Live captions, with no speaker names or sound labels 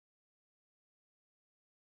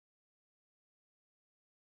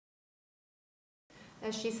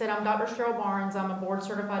As she said, I'm Dr. Cheryl Barnes. I'm a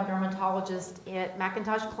board-certified dermatologist at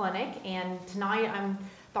McIntosh Clinic, and tonight I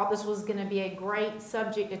thought this was going to be a great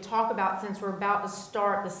subject to talk about since we're about to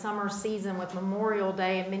start the summer season with Memorial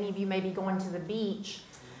Day, and many of you may be going to the beach.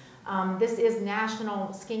 This is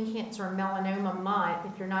National Skin Cancer and Melanoma Month,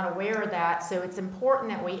 if you're not aware of that, so it's important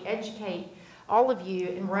that we educate all of you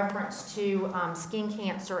in reference to skin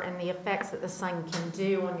cancer and the effects that the sun can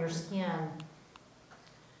do on your skin.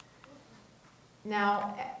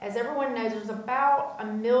 Now, as everyone knows, there's about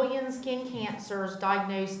 1 million skin cancers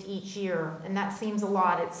diagnosed each year, and that seems a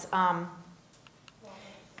lot.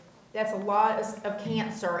 That's a lot of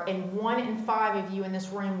cancer, and 1 in 5 of you in this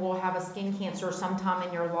room will have a skin cancer sometime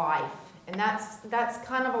in your life. And that's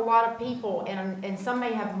kind of a lot of people, and some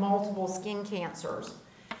may have multiple skin cancers.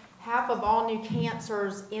 Half of all new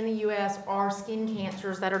cancers in the U.S. are skin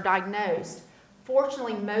cancers that are diagnosed.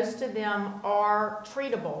 Fortunately, most of them are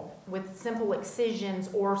treatable with simple excisions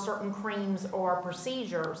or certain creams or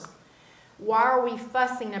procedures. Why are we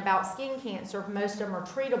fussing about skin cancer if most of them are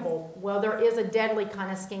treatable? Well, there is a deadly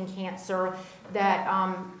kind of skin cancer that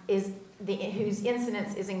whose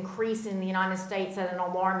incidence is increasing in the United States at an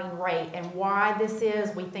alarming rate. And why this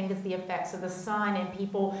is, we think it's the effects of the sun and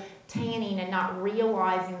people tanning and not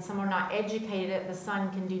realizing, some are not educated that the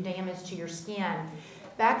sun can do damage to your skin.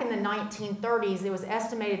 Back in the 1930s, it was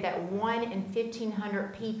estimated that 1 in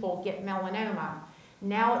 1,500 people get melanoma.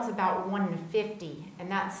 Now it's about 1 in 50,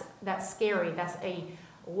 and that's scary. That's a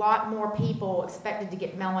lot more people expected to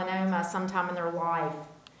get melanoma sometime in their life.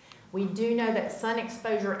 We do know that sun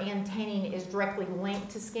exposure and tanning is directly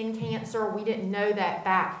linked to skin cancer. We didn't know that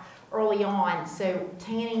back early on, so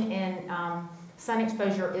tanning and sun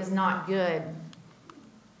exposure is not good.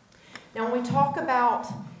 Now, when we talk about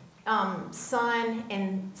sun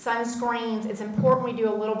and sunscreens, it's important we do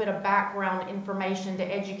a little bit of background information to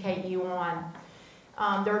educate you on.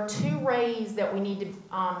 There are 2 rays that we need to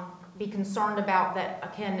be concerned about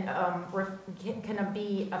that can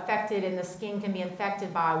be affected and the skin can be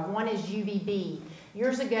infected by. One is UVB.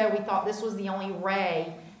 Years ago, we thought this was the only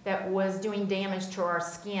ray that was doing damage to our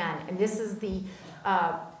skin, and this is the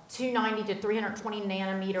 290 to 320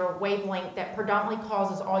 nanometer wavelength that predominantly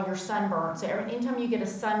causes all your sunburn. So anytime you get a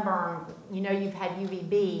sunburn, you know you've had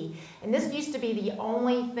UVB. And this used to be the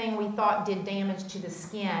only thing we thought did damage to the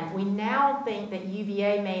skin. We now think that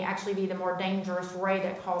UVA may actually be the more dangerous ray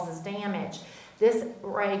that causes damage. This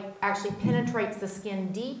ray actually penetrates the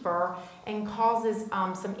skin deeper and causes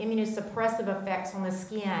some immunosuppressive effects on the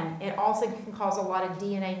skin. It also can cause a lot of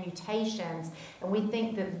DNA mutations, and we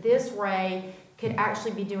think that this ray could actually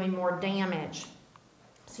be doing more damage.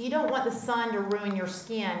 So you don't want the sun to ruin your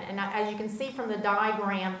skin. And as you can see from the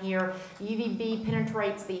diagram here, UVB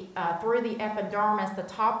penetrates through the epidermis, the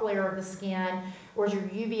top layer of the skin, whereas your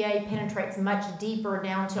UVA penetrates much deeper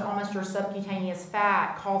down to almost your subcutaneous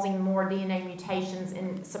fat, causing more DNA mutations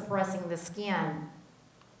and suppressing the skin.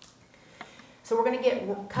 So we're going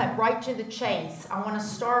to cut right to the chase. I want to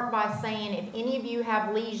start by saying if any of you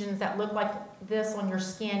have lesions that look like this on your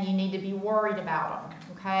skin, you need to be worried about them,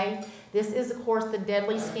 okay? This is, of course, the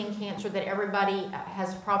deadly skin cancer that everybody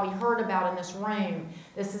has probably heard about in this room.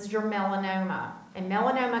 This is your melanoma. And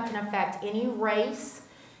melanoma can affect any race.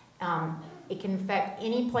 It can affect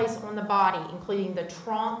any place on the body, including the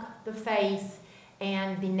trunk, the face,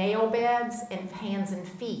 and the nail beds, and hands and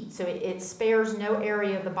feet. So it spares no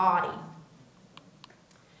area of the body.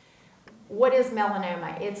 What is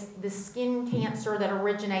melanoma? It's the skin cancer that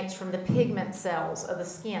originates from the pigment cells of the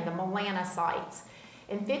skin, the melanocytes.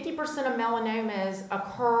 And 50% of melanomas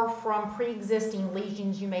occur from pre-existing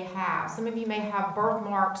lesions you may have. Some of you may have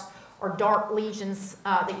birthmarks or dark lesions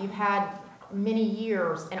that you've had many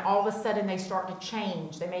years, and all of a sudden they start to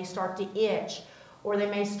change. They may start to itch, or they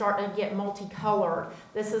may start to get multicolored.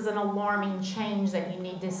 This is an alarming change that you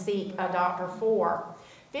need to seek a doctor for.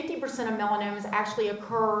 50% of melanomas actually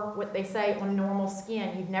occur, what they say, on normal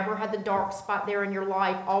skin. You've never had the dark spot there in your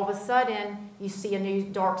life. All of a sudden, you see a new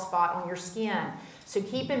dark spot on your skin. So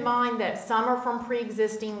keep in mind that some are from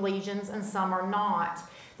pre-existing lesions and some are not.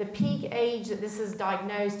 The peak age that this is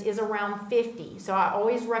diagnosed is around 50. So I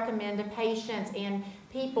always recommend to patients and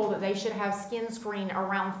people that they should have skin screen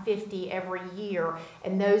around 50 every year.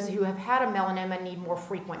 And those who have had a melanoma need more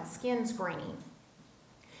frequent skin screening.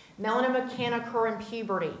 Melanoma can occur in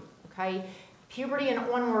puberty, okay? Puberty and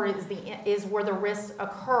onward is where the risks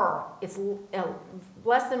occur. It's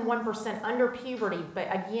less than 1% under puberty, but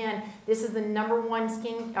again, this is the number one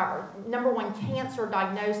cancer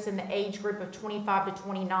diagnosed in the age group of 25 to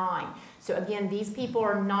 29. So again, these people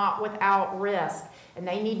are not without risk, and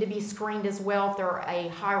they need to be screened as well if they're a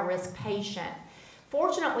high-risk patient.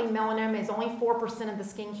 Fortunately, melanoma is only 4% of the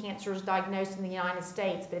skin cancers diagnosed in the United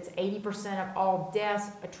States, but it's 80% of all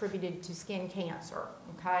deaths attributed to skin cancer,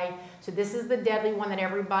 okay? So this is the deadly one that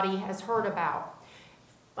everybody has heard about.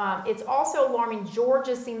 It's also alarming.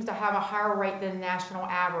 Georgia seems to have a higher rate than the national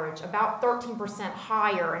average, about 13%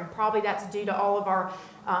 higher, and probably that's due to all of our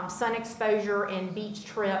sun exposure and beach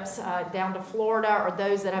trips down to Florida, or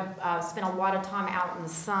those that have spent a lot of time out in the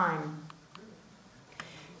sun.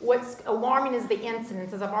 What's alarming is the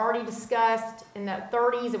incidence. As I've already discussed, in the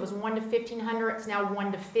 30s it was 1 to 1,500, it's now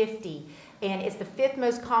 1 to 50. And it's the 5th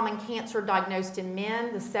most common cancer diagnosed in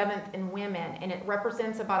men, the 7th in women. And it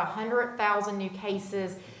represents about 100,000 new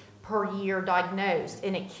cases per year diagnosed.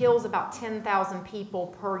 And it kills about 10,000 people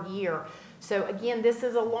per year. So again, this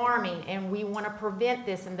is alarming, and we want to prevent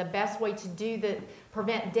this. And the best way to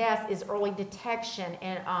prevent death is early detection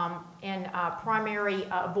and primary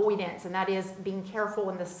avoidance, and that is being careful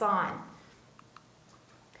in the sun.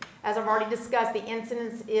 As I've already discussed, the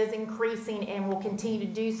incidence is increasing and will continue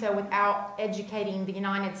to do so without educating the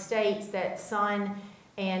United States that sun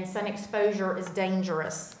and sun exposure is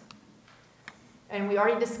dangerous. And we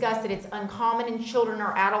already discussed that it's uncommon in children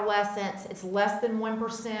or adolescents. It's less than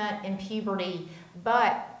 1% in puberty.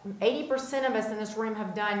 But 80% of us in this room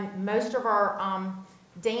have done most of our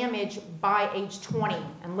damage by age 20,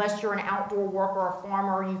 unless you're an outdoor worker or a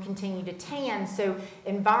farmer or you continue to tan. So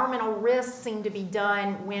environmental risks seem to be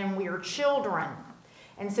done when we're children.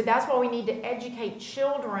 And so that's why we need to educate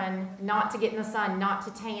children not to get in the sun, not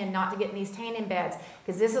to tan, not to get in these tanning beds,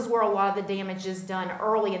 because this is where a lot of the damage is done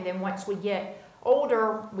early, and then once we get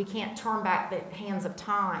older, we can't turn back the hands of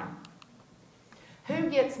time. Who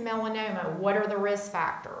gets melanoma? What are the risk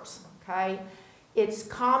factors? Okay, it's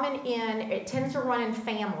common it tends to run in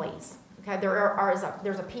families. Okay, there's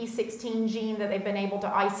a P16 gene that they've been able to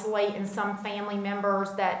isolate in some family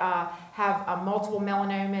members that have multiple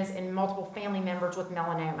melanomas and multiple family members with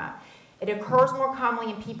melanoma. It occurs more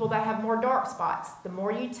commonly in people that have more dark spots. The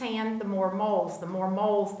more you tan, the more moles. The more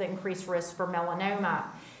moles, the increased risk for melanoma.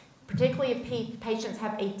 Particularly if patients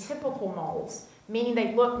have atypical moles, meaning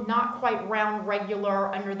they look not quite round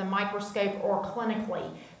regular under the microscope or clinically.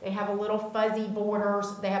 They have a little fuzzy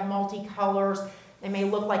borders, they have multicolors, they may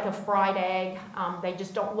look like a fried egg, they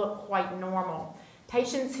just don't look quite normal.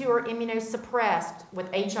 Patients who are immunosuppressed with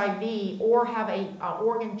HIV or have an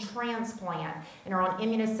organ transplant and are on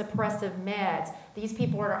immunosuppressive meds, these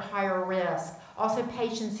people are at higher risk. Also,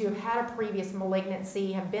 patients who have had a previous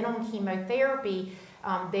malignancy, have been on chemotherapy,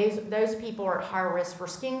 those people are at higher risk for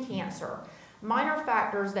skin cancer. Minor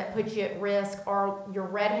factors that put you at risk are your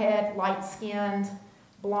redhead, light-skinned,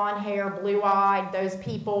 blonde hair, blue-eyed, those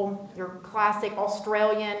people, your classic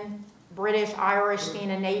Australian, British, Irish,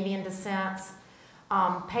 Scandinavian descents.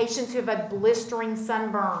 Patients who have had blistering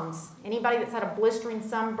sunburns. Anybody that's had a blistering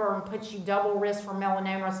sunburn puts you double risk for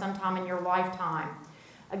melanoma sometime in your lifetime.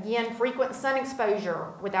 Again, frequent sun exposure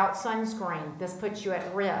without sunscreen. This puts you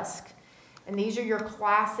at risk. And these are your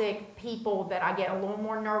classic people that I get a little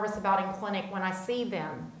more nervous about in clinic when I see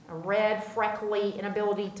them. A red, freckly,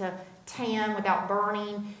 inability to tan without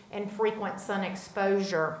burning, and frequent sun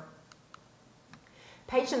exposure.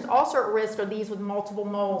 Patients also at risk are these with multiple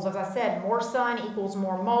moles. As I said, more sun equals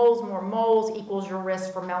more moles equals your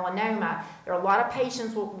risk for melanoma. There are a lot of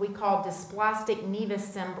patients what we call dysplastic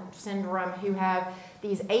nevus syndrome who have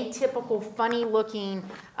these atypical, funny-looking,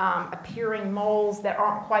 appearing moles that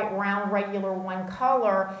aren't quite round, regular, one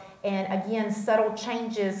color. And again, subtle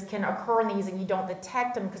changes can occur in these and you don't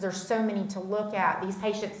detect them because there's so many to look at. These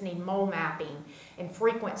patients need mole mapping and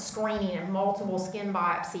frequent screening and multiple skin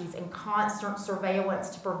biopsies and constant surveillance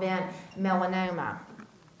to prevent melanoma.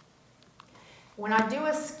 When I do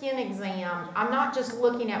a skin exam, I'm not just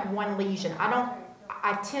looking at one lesion.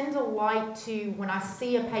 I tend to like to, when I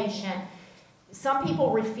see a patient, some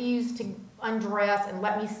people refuse to undress and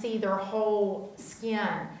let me see their whole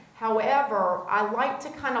skin. However, I like to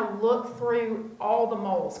kind of look through all the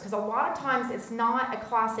moles because a lot of times it's not a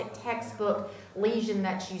classic textbook lesion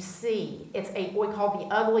that you see. It's what we call the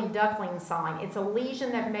ugly duckling sign. It's a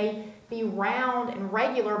lesion that may be round and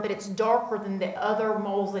regular, but it's darker than the other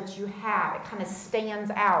moles that you have. It kind of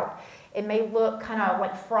stands out. It may look kind of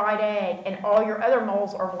like fried egg, and all your other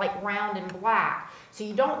moles are like round and black. So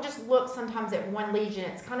you don't just look sometimes at one lesion.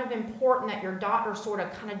 It's kind of important that your doctor sort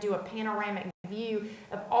of kind of do a panoramic view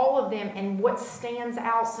of all of them, and what stands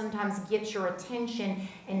out sometimes gets your attention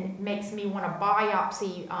and makes me want to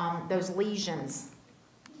biopsy those lesions.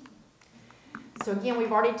 So again,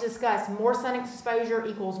 we've already discussed more sun exposure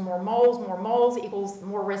equals more moles equals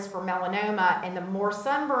more risk for melanoma, and the more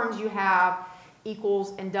sunburns you have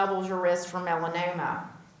equals and doubles your risk for melanoma.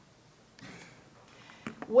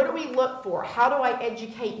 what do we look for? How do I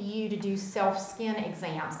educate you to do self-skin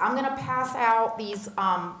exams? I'm going to pass out these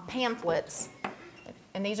pamphlets,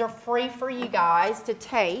 and these are free for you guys to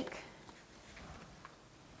take.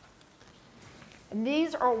 And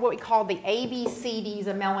these are what we call the ABCDs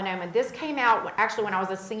of melanoma. This came out actually when I was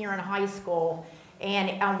a senior in high school.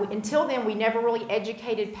 And until then, we never really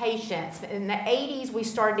educated patients. In the 80s, we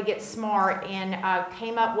started to get smart and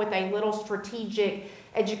came up with a little strategic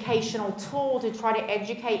educational tool to try to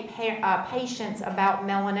educate patients about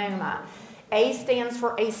melanoma. A stands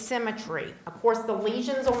for asymmetry. Of course, the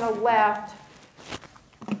lesions on the left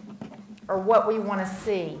are what we want to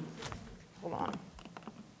see. Hold on.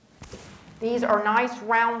 These are nice,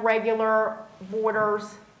 round, regular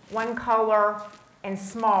borders, one color, and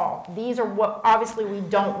small. These are what obviously we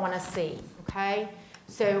don't want to see, okay?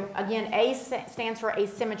 So again, A stands for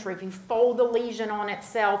asymmetry. If you fold the lesion on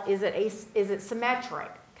itself, is it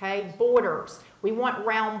symmetric, okay? Borders. We want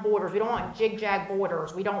round borders. We don't want jig-jag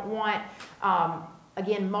borders. We don't want,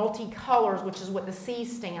 again, multi-colors, which is what the C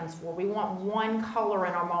stands for. We want one color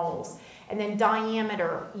in our moles. And then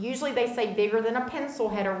diameter. Usually they say bigger than a pencil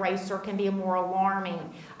head eraser can be more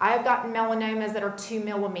alarming. I have gotten melanomas that are 2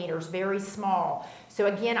 millimeters, very small. So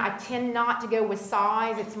again, I tend not to go with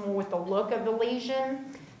size. It's more with the look of the lesion.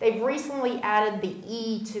 They've recently added the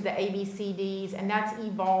E to the ABCDs, and that's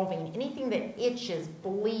evolving. Anything that itches,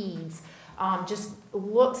 bleeds, just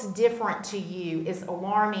looks different to you is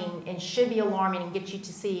alarming and should be alarming and get you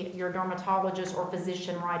to see your dermatologist or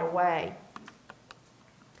physician right away.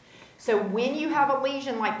 So when you have a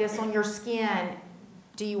lesion like this on your skin,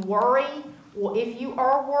 do you worry? Well, if you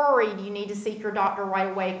are worried, you need to seek your doctor right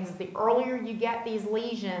away, because the earlier you get these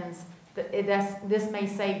lesions, this may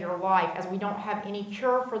save your life, as we don't have any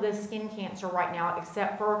cure for this skin cancer right now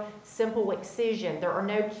except for simple excision. There are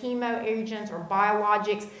no chemo agents or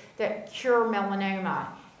biologics that cure melanoma.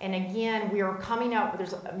 And again, we are coming up,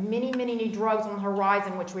 there's many, many new drugs on the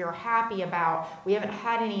horizon, which we are happy about. We haven't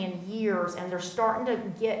had any in years, and they're starting to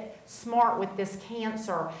get smart with this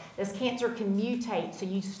cancer. This cancer can mutate, so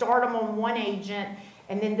you start them on one agent,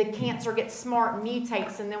 and then the cancer gets smart and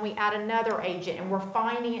mutates, and then we add another agent, and we're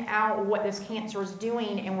finding out what this cancer is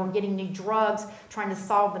doing, and we're getting new drugs trying to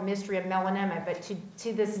solve the mystery of melanoma. But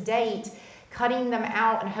to this date, cutting them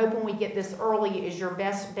out and hoping we get this early is your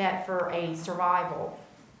best bet for a survival.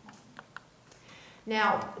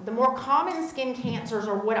 Now, the more common skin cancers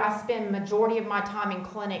are what I spend majority of my time in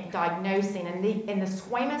clinic diagnosing, and the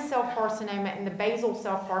squamous cell carcinoma and the basal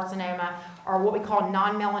cell carcinoma are what we call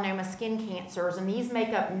non-melanoma skin cancers, and these make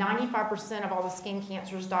up 95% of all the skin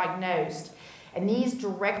cancers diagnosed. And these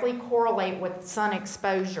directly correlate with sun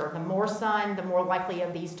exposure. The more sun, the more likely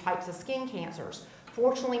of these types of skin cancers.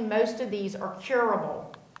 Fortunately, most of these are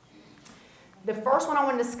curable. The first one I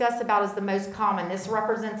want to discuss about is the most common. This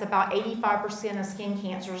represents about 85% of skin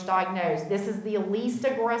cancers diagnosed. This is the least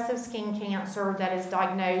aggressive skin cancer that is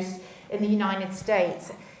diagnosed in the United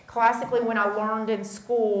States. Classically, when I learned in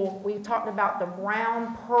school, we talked about the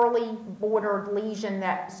round, pearly bordered lesion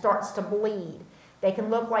that starts to bleed. They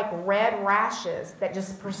can look like red rashes that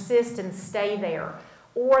just persist and stay there.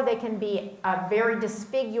 Or they can be very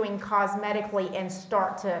disfiguring cosmetically and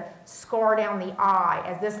start to scar down the eye,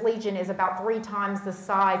 as this lesion is about 3 times the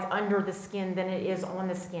size under the skin than it is on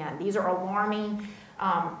the skin. These are alarming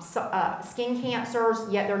skin cancers,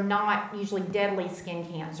 yet they're not usually deadly skin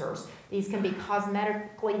cancers. These can be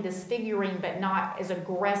cosmetically disfiguring but not as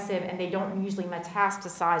aggressive, and they don't usually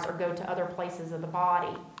metastasize or go to other places of the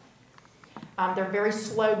body. They're very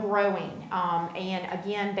slow growing, and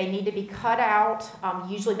again, they need to be cut out.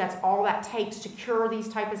 Usually that's all that takes to cure these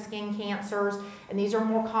type of skin cancers, and these are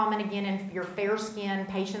more common again in your fair skin,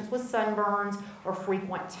 patients with sunburns, or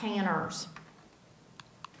frequent tanners.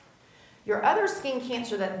 Your other skin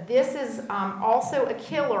cancer, that this is also a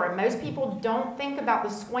killer, and most people don't think about the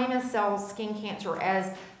squamous cell skin cancer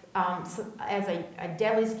as a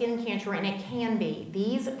deadly skin cancer, and it can be.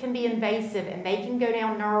 These can be invasive, and they can go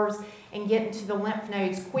down nerves and get into the lymph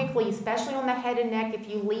nodes quickly, especially on the head and neck if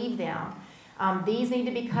you leave them. These need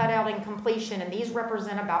to be cut out in completion, and these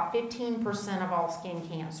represent about 15% of all skin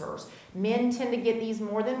cancers. Men tend to get these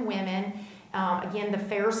more than women. Again, the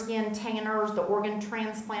fair skin tanners, the organ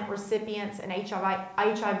transplant recipients, and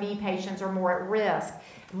HIV patients are more at risk.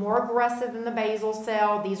 More aggressive than the basal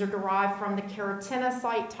cell. These are derived from the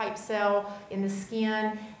keratinocyte type cell in the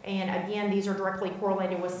skin, and again, these are directly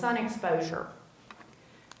correlated with sun exposure.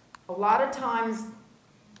 A lot of times,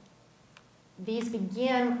 These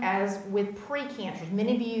begin as with precancers.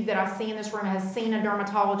 Many of you that I see in this room has seen a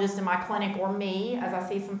dermatologist in my clinic or me, as I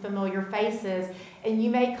see some familiar faces, and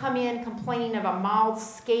you may come in complaining of a mild,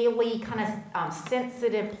 scaly, kind of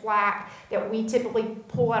sensitive plaque that we typically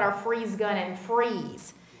pull out our freeze gun and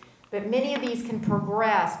freeze. But many of these can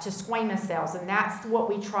progress to squamous cells, and that's what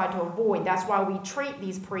we try to avoid. That's why we treat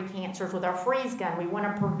these precancers with our freeze gun. We want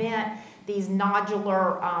to prevent these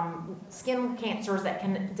nodular skin cancers that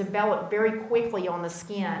can develop very quickly on the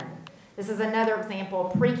skin. This is another example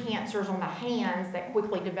of precancers on the hands that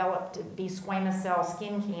quickly develop to be squamous cell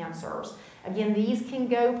skin cancers. Again, these can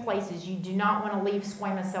go places. You do not want to leave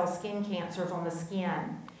squamous cell skin cancers on the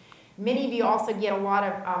skin. Many of you also get a lot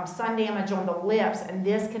of sun damage on the lips, and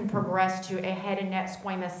this can progress to a head and neck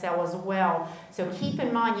squamous cell as well. So keep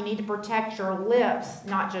in mind you need to protect your lips,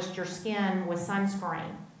 not just your skin, with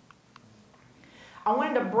sunscreen. I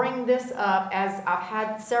wanted to bring this up as I've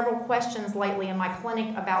had several questions lately in my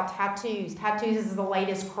clinic about tattoos. Tattoos is the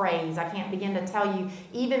latest craze. I can't begin to tell you.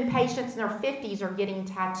 Even patients in their 50s are getting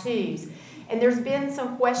tattoos. And there's been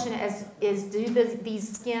some question do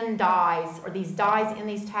these skin dyes or these dyes in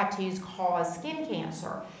these tattoos cause skin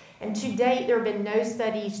cancer? And to date, there have been no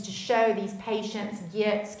studies to show these patients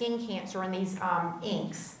get skin cancer in these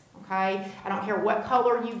inks. Okay? I don't care what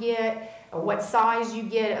color you get, or what size you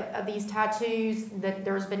get of these tattoos, that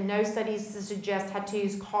there's been no studies to suggest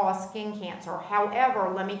tattoos cause skin cancer.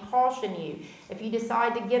 However, let me caution you, if you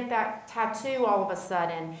decide to get that tattoo all of a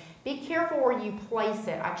sudden, be careful where you place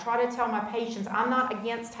it. I try to tell my patients, I'm not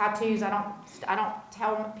against tattoos, I don't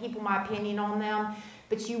tell people my opinion on them,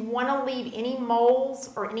 but you want to leave any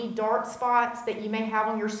moles or any dark spots that you may have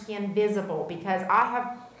on your skin visible, because I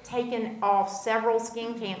have taken off several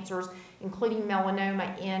skin cancers, including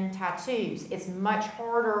melanoma, in tattoos. It's much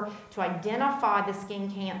harder to identify the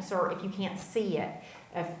skin cancer if you can't see it.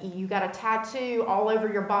 If you got a tattoo all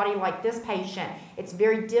over your body like this patient, it's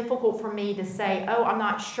very difficult for me to say, oh, I'm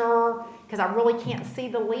not sure, because I really can't see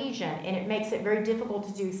the lesion, and it makes it very difficult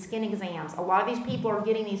to do skin exams. A lot of these people are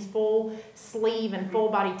getting these full sleeve and full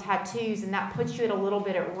body tattoos, and that puts you at a little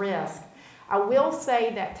bit at risk. I will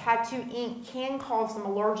say that tattoo ink can cause some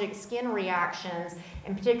allergic skin reactions,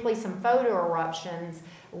 and particularly some photo eruptions.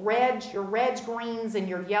 Your reds, greens, and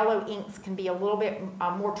your yellow inks can be a little bit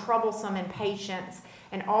more troublesome in patients.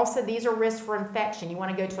 And also, these are risks for infection. You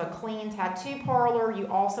want to go to a clean tattoo parlor. You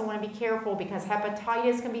also want to be careful because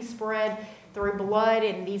hepatitis can be spread through blood,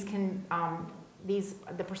 and these can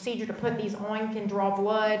the procedure to put these on can draw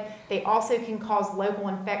blood. They also can cause local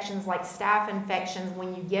infections like staph infections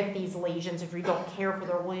when you get these lesions if you don't care for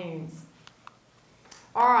their wounds.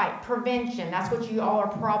 All right, prevention. That's what you all are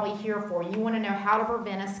probably here for. You want to know how to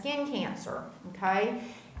prevent a skin cancer, okay?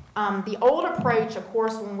 The old approach, of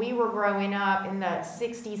course, when we were growing up in the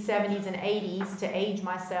 60s, 70s, and 80s, to age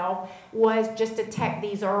myself, was just detect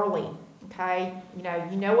these early. Okay, you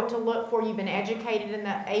know what to look for. You've been educated in the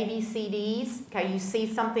ABCDs. Okay, you see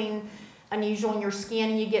something unusual in your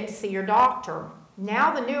skin and you get to see your doctor.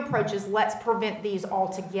 Now the new approach is let's prevent these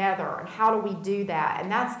altogether. And how do we do that? And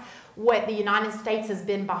that's what the United States has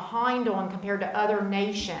been behind on compared to other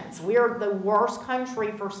nations. We're the worst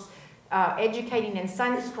country for educating in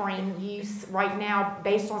sunscreen use right now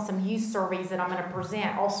based on some use surveys that I'm going to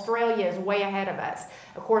present. Australia is way ahead of us.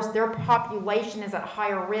 Of course, their population is at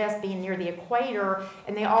higher risk being near the equator,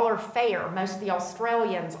 and they all are fair. Most of the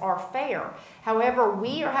Australians are fair. However,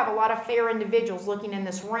 we have a lot of fair individuals looking in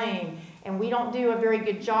this room, and we don't do a very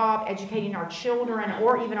good job educating our children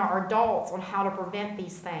or even our adults on how to prevent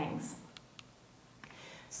these things.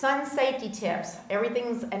 Sun safety tips.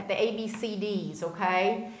 Everything's at the ABCDs,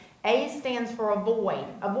 okay? A stands for avoid.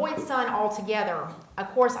 Avoid sun altogether.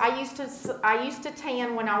 Of course, I used to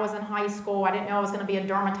tan when I was in high school. I didn't know I was going to be a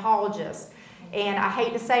dermatologist. And I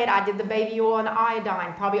hate to say it, I did the baby oil and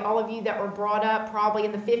iodine. Probably all of you that were brought up probably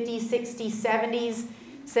in the 50s, 60s, 70s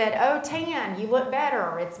said, oh, tan, you look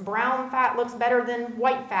better. It's brown fat looks better than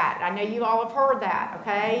white fat. I know you all have heard that,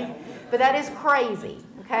 okay? But that is crazy.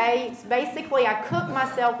 Okay, so basically I cook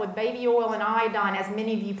myself with baby oil and iodine, as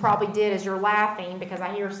many of you probably did as you're laughing, because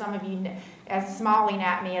I hear some of you as smiling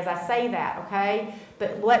at me as I say that, okay?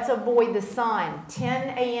 But let's avoid the sun.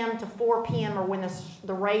 10 a.m. to 4 p.m. are when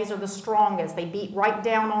the rays are the strongest. They beat right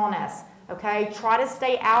down on us, okay? Try to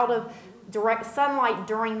stay out of direct sunlight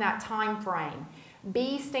during that time frame.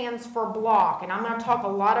 B stands for block, and I'm going to talk a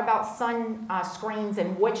lot about sun screens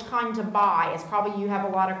and which kind to buy, as probably you have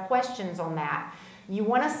a lot of questions on that. You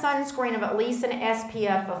want a sunscreen of at least an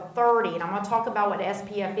SPF of 30, and I'm going to talk about what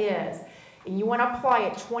SPF is. And you want to apply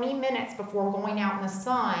it 20 minutes before going out in the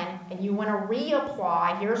sun, and you want to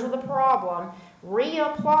reapply. Here's the problem.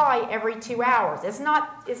 Reapply every 2 hours. It's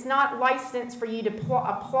not licensed for you to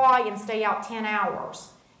apply and stay out 10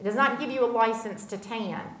 hours. It does not give you a license to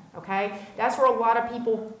tan, okay? That's where a lot of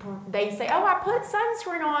people, they say, oh, I put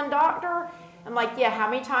sunscreen on, doctor. I'm like, yeah, how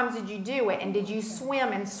many times did you do it? And did you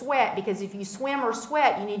swim and sweat? Because if you swim or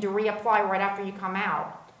sweat, you need to reapply right after you come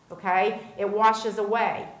out, okay? It washes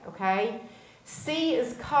away, okay? C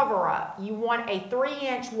is cover up. You want a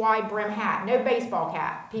 3-inch wide brim hat, no baseball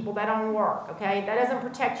cap. People, that don't work, okay? That doesn't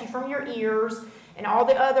protect you from your ears and all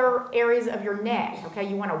the other areas of your neck, okay?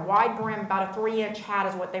 You want a wide brim, about a 3-inch hat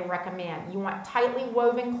is what they recommend. You want tightly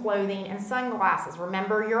woven clothing and sunglasses.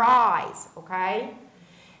 Remember your eyes, okay?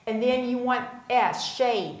 And then you want S,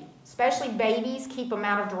 shade. Especially babies, keep them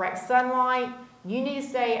out of direct sunlight. You need to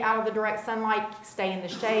stay out of the direct sunlight, stay in the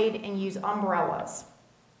shade, and use umbrellas.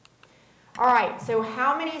 All right, so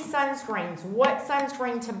how many sunscreens? What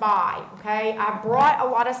sunscreen to buy? Okay, I brought a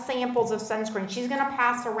lot of samples of sunscreen. She's going to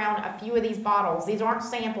pass around a few of these bottles. These aren't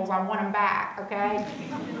samples. I want them back, okay?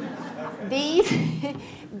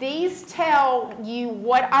 These tell you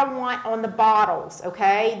what I want on the bottles,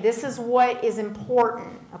 okay? This is what is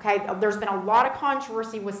important, okay? There's been a lot of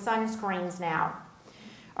controversy with sunscreens now.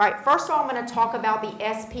 All right, first of all, I'm going to talk about the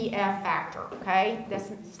SPF factor, okay?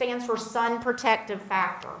 This stands for sun protective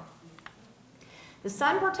factor. The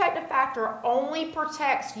sun protective factor only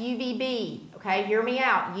protects UVB, okay? Hear me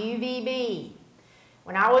out, UVB.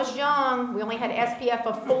 When I was young, we only had SPF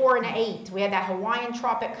of 4 and 8. We had that Hawaiian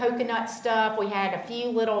tropic coconut stuff. We had a few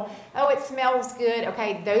little, oh, it smells good.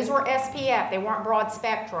 Okay, those were SPF. They weren't broad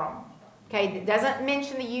spectrum. Okay, it doesn't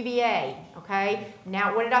mention the UVA, okay?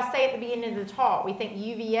 Now, what did I say at the beginning of the talk? We think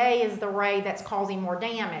UVA is the ray that's causing more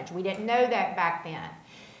damage. We didn't know that back then.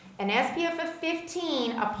 An SPF of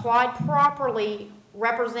 15 applied properly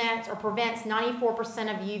represents or prevents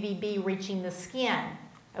 94% of UVB reaching the skin,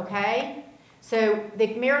 okay? So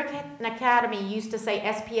the American Academy used to say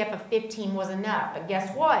SPF of 15 was enough, but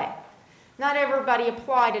guess what? Not everybody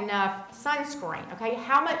applied enough sunscreen, okay?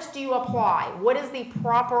 How much do you apply? What is the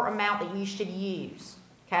proper amount that you should use,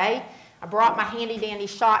 okay? I brought my handy dandy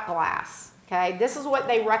shot glass, okay? This is what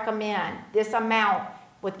they recommend, this amount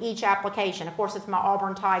with each application. Of course, it's my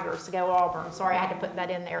Auburn Tigers, to go Auburn. Sorry, I had to put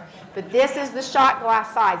that in there. But this is the shot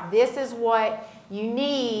glass size. This is what you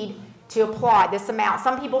need to apply, this amount.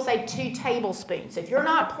 Some people say 2 tablespoons. If you're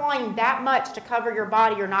not applying that much to cover your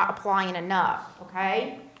body, you're not applying enough,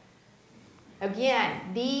 okay? Again,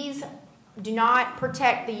 these do not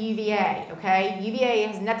protect the UVA, okay? UVA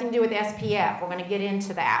has nothing to do with SPF. We're going to get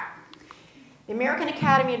into that. The American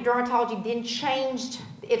Academy of Dermatology then changed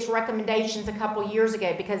its recommendations a couple years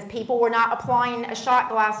ago because people were not applying a shot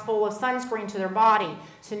glass full of sunscreen to their body.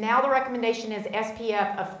 So now the recommendation is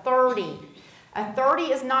SPF of 30. A 30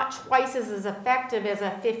 is not twice as effective as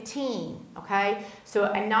a 15, okay? So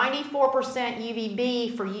a 94%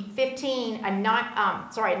 UVB for 15, a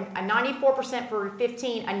 94% for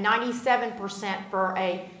 15, a 97% for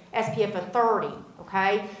a SPF of 30,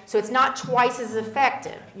 okay? So it's not twice as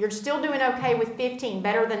effective. You're still doing okay with 15,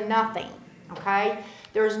 better than nothing, okay?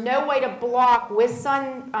 There's no way to block with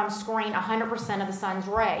sunscreen 100% of the sun's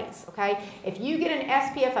rays, okay? If you get an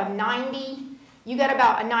SPF of 90, you get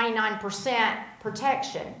about a 99%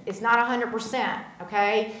 protection. It's not 100%,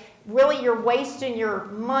 okay? Really, you're wasting your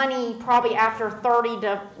money probably after 30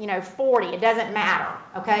 to 40. It doesn't matter,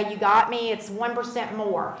 okay? You got me? It's 1%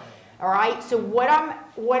 more, all right? So what I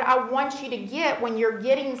want you to get when you're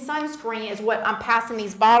getting sunscreen is what I'm passing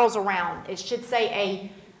these bottles around. It should say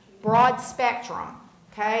a broad spectrum.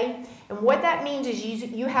 Okay? And what that means is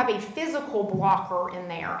you have a physical blocker in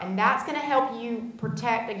there, and that's going to help you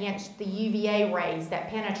protect against the UVA rays that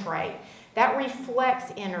penetrate. That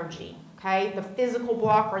reflects energy, okay? The physical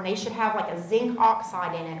blocker, and they should have like a zinc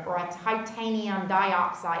oxide in it or a titanium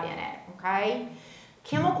dioxide in it, okay?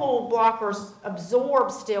 Chemical blockers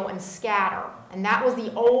absorb still and scatter, and that was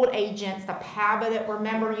the old agents, the PABA that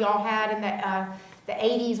remember y'all had in the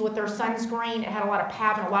 80s with their sunscreen. It had a lot of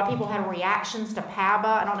PABA, and a lot of people had reactions to PABA.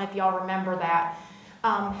 I don't know if y'all remember that.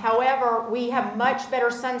 However, we have much better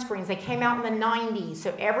sunscreens. They came out in the 90s,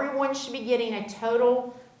 so everyone should be getting a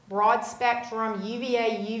total broad spectrum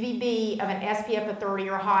UVA, UVB of an SPF of 30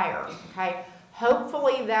 or higher, okay?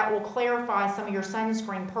 Hopefully that will clarify some of your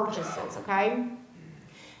sunscreen purchases, okay?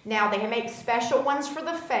 Now, they make special ones for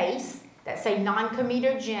the face that say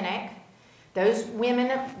non-comedogenic. Those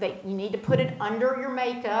women, you need to put it under your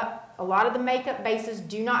makeup. A lot of the makeup bases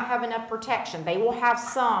do not have enough protection. They will have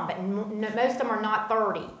some, but most of them are not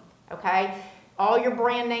 30, okay? All your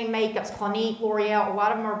brand name makeups, Clinique, L'Oreal, a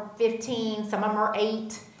lot of them are 15, some of them are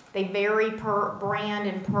 8. They vary per brand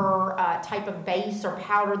and per type of base or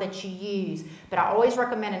powder that you use. But I always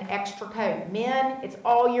recommend an extra coat. Men, it's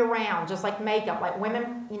all year round, just like makeup. Like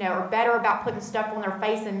women, you know, are better about putting stuff on their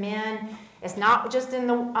face than men. It's not just in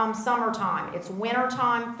the summertime. It's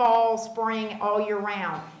wintertime, fall, spring, all year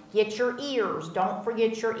round. Get your ears. Don't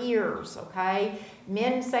forget your ears, okay?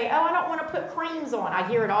 Men say, oh, I don't want to put creams on. I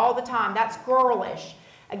hear it all the time. That's girlish.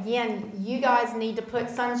 Again, you guys need to put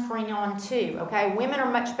sunscreen on too, okay? Women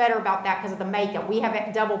are much better about that because of the makeup. We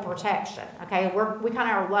have double protection, okay? We kind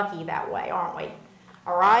of are lucky that way, aren't we?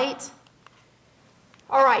 All right?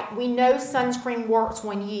 All right, we know sunscreen works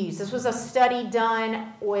when used. This was a study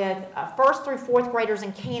done with first through fourth graders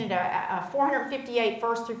in Canada. 458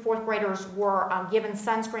 first through fourth graders were given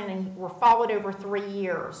sunscreen and were followed over 3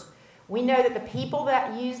 years. We know that the people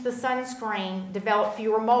that use the sunscreen develop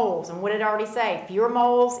fewer moles. And what did I already say? Fewer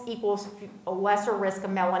moles equals a lesser risk of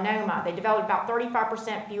melanoma. They develop about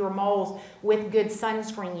 35% fewer moles with good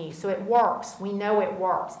sunscreen use. So it works. We know it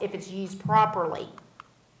works if it's used properly.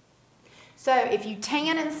 So if you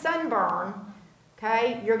tan and sunburn,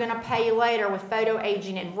 okay, you're going to pay later with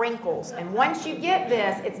photoaging and wrinkles. And once you get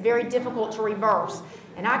this, it's very difficult to reverse.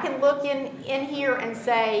 And I can look in here and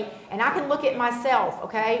say, and I can look at myself,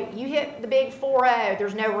 okay? You hit the big 4-0,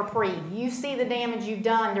 there's no reprieve. You see the damage you've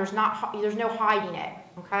done, there's no hiding it,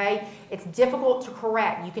 okay? It's difficult to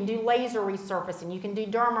correct. You can do laser resurfacing, you can do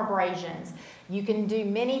dermabrasions, you can do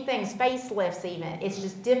many things, facelifts even. It's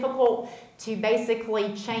just difficult to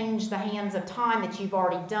basically change the hands of time that you've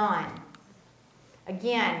already done.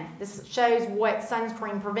 Again, this shows what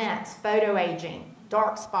sunscreen prevents: photoaging,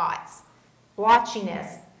 dark spots,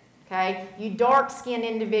 blotchiness, okay? You dark-skinned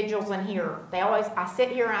individuals in here, I sit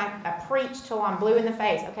here and I preach till I'm blue in the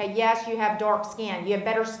face, okay? Yes, you have dark skin. You have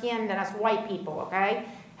better skin than us white people, okay?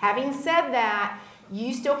 Having said that,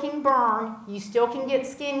 you still can burn, you still can get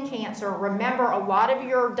skin cancer. Remember, a lot of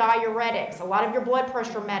your diuretics, a lot of your blood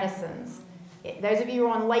pressure medicines, those of you who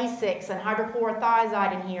are on Lasix and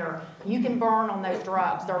hydrochlorothiazide in here, you can burn on those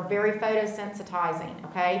drugs. They're very photosensitizing,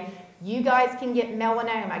 okay? You guys can get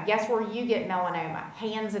melanoma. Guess where you get melanoma?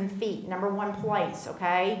 Hands and feet, #1 place,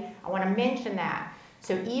 okay? I want to mention that.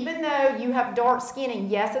 So even though you have dark skin, and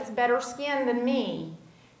yes, it's better skin than me,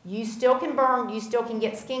 you still can burn, you still can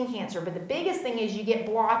get skin cancer. But the biggest thing is you get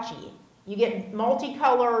blotchy. You get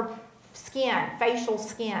multicolored skin, facial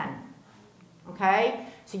skin, okay?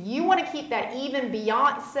 So you want to keep that even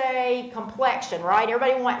Beyonce complexion, right?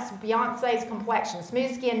 Everybody wants Beyonce's complexion,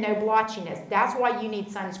 smooth skin, no blotchiness. That's why you need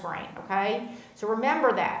sunscreen, okay? So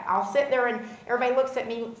remember that. I'll sit there and everybody looks at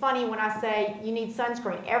me funny when I say you need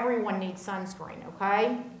sunscreen. Everyone needs sunscreen,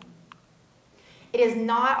 okay? It is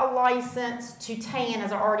not a license to tan,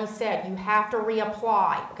 as I already said. You have to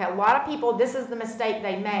reapply. Okay, a lot of people, this is the mistake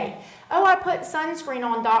they make. Oh, I put sunscreen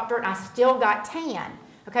on, doctor, and I still got tan.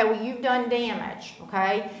 Okay, well, you've done damage,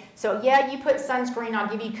 okay? So, yeah, you put sunscreen, I'll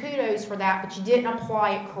give you kudos for that, but you didn't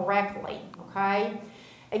apply it correctly, okay?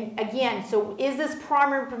 And again, so is this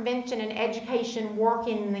primary prevention and education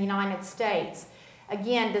working in the United States?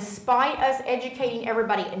 Again, despite us educating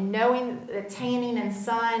everybody and knowing that tanning and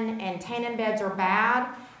sun and tanning beds are bad,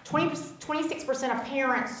 26% of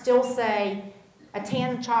parents still say a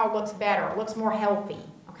tan child looks better, looks more healthy,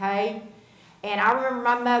 okay? And I remember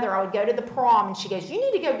my mother, I would go to the prom, and she goes, you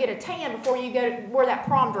need to go get a tan before you go wear that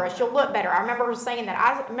prom dress. You'll look better. I remember her saying that.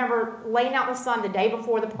 I remember laying out in the sun the day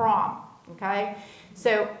before the prom, okay?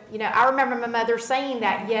 So, you know, I remember my mother saying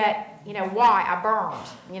that, yet, you know, why? I burned,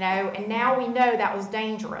 you know, and now we know that was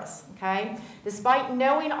dangerous, okay? Despite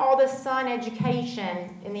knowing all this sun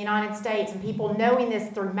education in the United States and people knowing this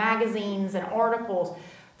through magazines and articles,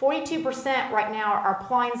 42% right now are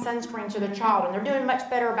applying sunscreen to their child, and they're doing much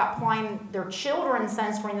better about applying their children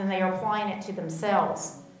sunscreen than they are applying it to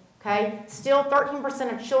themselves. Okay? Still,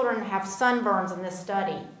 13% of children have sunburns in this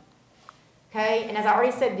study. Okay? And as I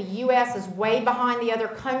already said, the U.S. is way behind the other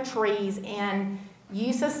countries in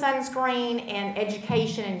use of sunscreen and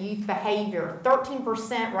education and youth behavior.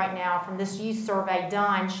 13% right now from this youth survey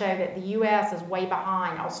done show that the U.S. is way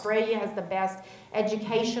behind. Australia has the best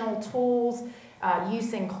educational tools.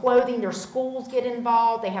 Use in clothing, their schools get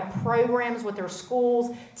involved. They have programs with their schools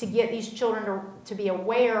to get these children to be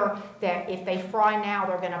aware that if they fry now,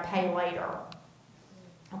 they're going to pay later.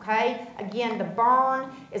 Okay? Again, the burn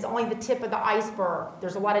is only the tip of the iceberg.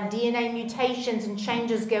 There's a lot of DNA mutations and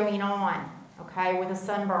changes going on, okay, with a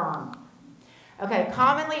sunburn. Okay,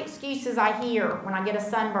 commonly excuses I hear when I get a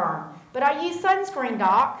sunburn. But I use sunscreen,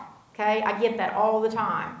 doc. Okay, I get that all the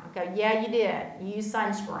time. Okay, yeah, you did. You use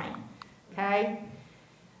sunscreen. Okay?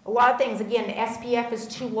 A lot of things, again, the SPF is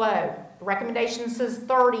too low. The recommendation says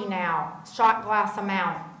 30 now, shot glass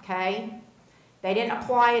amount, okay? They didn't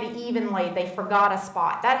apply it evenly, they forgot a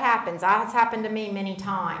spot. That happens, that's happened to me many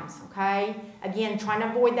times, okay? Again, trying to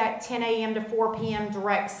avoid that 10 a.m. to 4 p.m.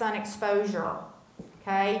 direct sun exposure,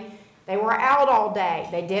 okay? They were out all day,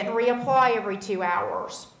 they didn't reapply every 2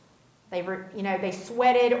 hours. They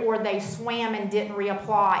sweated or they swam and didn't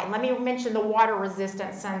reapply. And let me mention the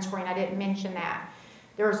water-resistant sunscreen, I didn't mention that.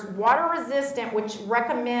 There's water-resistant, which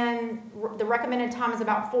the recommended time is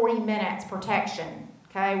about 40 minutes protection,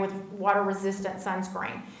 okay, with water-resistant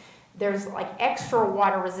sunscreen. There's like extra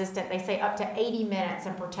water-resistant, they say up to 80 minutes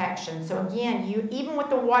in protection. So again, even with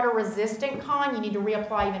the water-resistant kind, you need to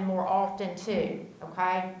reapply even more often too,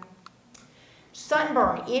 okay?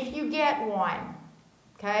 Sunburn, if you get one,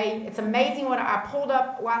 okay, it's amazing what I pulled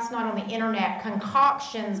up last night on the internet,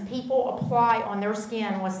 concoctions people apply on their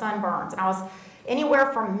skin with sunburns. And I was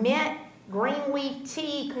anywhere from mint, green leaf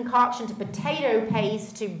tea concoction to potato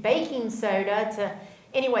paste to baking soda to,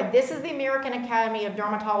 anyway, this is the American Academy of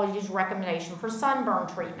Dermatology's recommendation for sunburn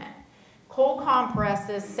treatment. Cool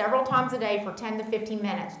compresses several times a day for 10 to 15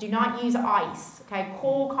 minutes. Do not use ice, okay?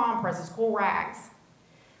 Cool compresses, cool rags.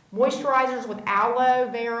 Moisturizers with aloe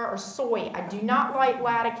vera or soy. I do not like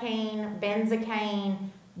lidocaine, benzocaine.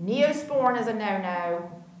 Neosporin is a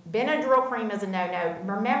no-no. Benadryl cream is a no-no.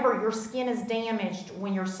 Remember, your skin is damaged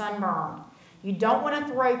when you're sunburned. You don't want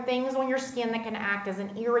to throw things on your skin that can act as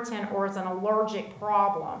an irritant or as an allergic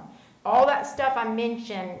problem. All that stuff I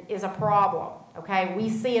mentioned is a problem, okay? We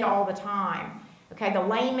see it all the time. Okay, the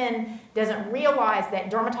layman doesn't realize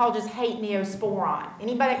that dermatologists hate Neosporin.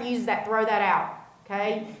 Anybody that uses that, throw that out.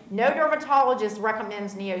 Okay? No dermatologist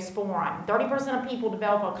recommends Neosporin. 30% of people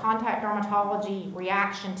develop a contact dermatology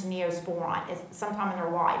reaction to Neosporin sometime in their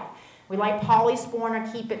life. We like polysporin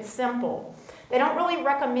to keep it simple. They don't really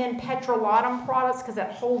recommend petrolatum products because it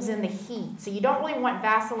holds in the heat. So you don't really want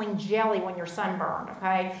Vaseline jelly when you're sunburned,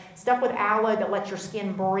 okay? Stuff with aloe that lets your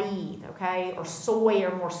skin breathe, okay? Or soy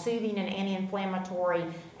or more soothing and anti-inflammatory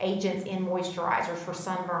agents in moisturizers for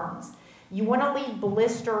sunburns. You want to leave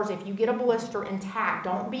blisters, if you get a blister, intact.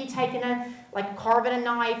 Don't be taking carving a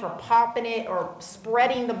knife or popping it or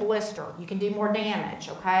spreading the blister. You can do more damage,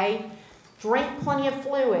 okay? Drink plenty of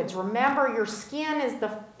fluids. Remember, your skin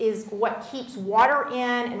is what keeps water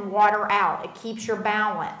in and water out. It keeps your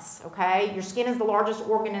balance, okay? Your skin is the largest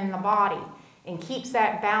organ in the body and keeps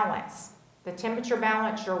that balance. The temperature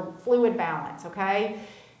balance, your fluid balance, okay?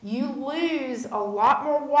 You lose a lot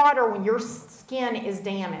more water when your skin is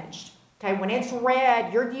damaged. Okay, when it's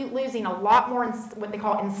red, you're losing a lot more what they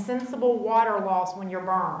call insensible water loss when you're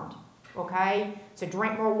burned. Okay, so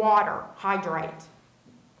drink more water, hydrate.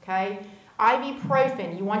 Okay,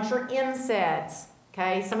 ibuprofen, you want your NSAIDs.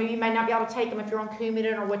 Okay, some of you may not be able to take them if you're on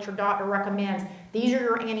Coumadin or what your doctor recommends. These are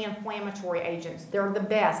your anti-inflammatory agents. They're the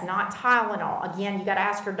best, not Tylenol. Again, you got to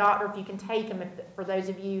ask your doctor if you can take them. For those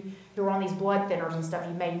of you who are on these blood thinners and stuff,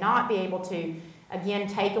 you may not be able to. Again,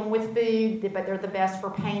 take them with food, but they're the best for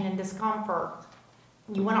pain and discomfort.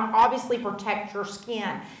 You want to obviously protect your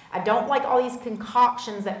skin. I don't like all these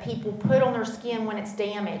concoctions that people put on their skin when it's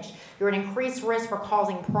damaged. You're at increased risk for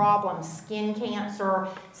causing problems, skin cancer,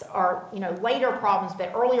 or later problems,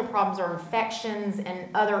 but earlier problems are infections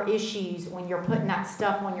and other issues when you're putting that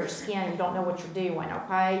stuff on your skin and you don't know what you're doing,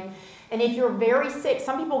 okay? And if you're very sick,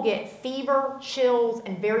 some people get fever, chills,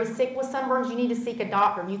 and very sick with sunburns, you need to seek a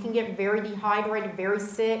doctor. You can get very dehydrated, very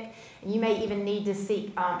sick, and you may even need to seek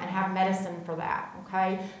and have medicine for that,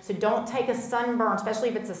 okay? So don't take a sunburn, especially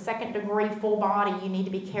if it's a second degree full body, you need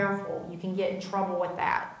to be careful. You can get in trouble with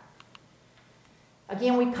that.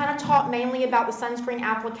 Again, we kind of talked mainly about the sunscreen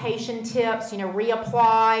application tips,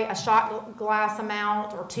 reapply a shot glass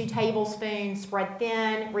amount or 2 tablespoons, spread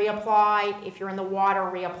thin, reapply. If you're in the water,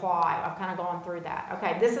 reapply. I've kind of gone through that.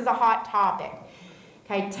 Okay, this is a hot topic.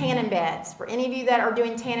 Okay, tannin beds. For any of you that are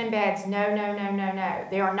doing tannin beds, no, no, no, no, no.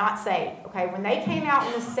 They are not safe. Okay, when they came out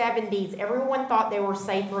in the 70s, everyone thought they were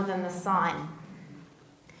safer than the sun.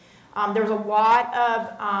 There was a lot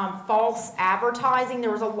of false advertising. There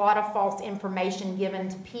was a lot of false information given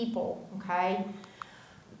to people, okay?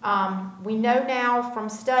 We know now from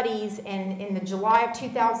studies in the July of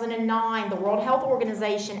 2009, the World Health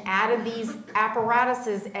Organization added these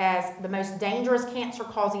apparatuses as the most dangerous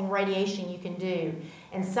cancer-causing radiation you can do.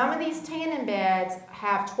 And some of these tannin beds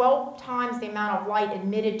have 12 times the amount of light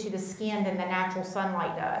admitted to the skin than the natural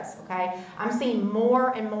sunlight does, okay? I'm seeing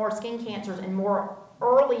more and more skin cancers and more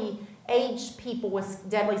early aged people with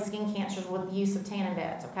deadly skin cancers with the use of tannin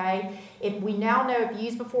beds, okay? If we now know if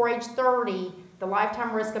used before age 30, The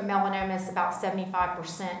lifetime risk of melanoma is about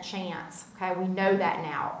 75% chance. Okay, we know that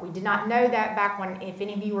now. We did not know that back when, if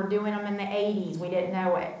any of you were doing them in the 80s, we didn't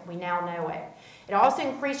know it. We now know it. It also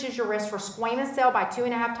increases your risk for squamous cell by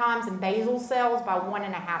 2.5 times and basal cells by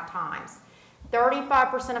 1.5 times.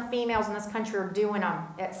 35% of females in this country are doing them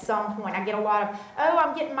at some point. I get a lot of, oh,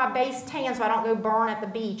 I'm getting my base tan so I don't go burn at the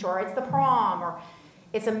beach, or it's the prom, or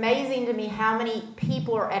it's amazing to me how many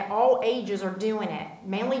people are at all ages are doing it,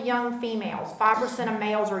 mainly young females. 5% of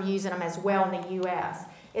males are using them as well in the U.S.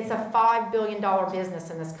 It's a $5 billion business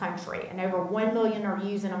in this country, and over 1 million are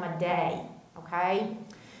using them a day, okay?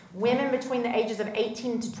 Women between the ages of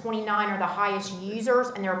 18 to 29 are the highest users,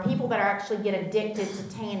 and there are people that actually get addicted to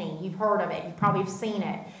tanning. You've heard of it. You probably have seen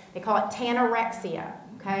it. They call it tanorexia,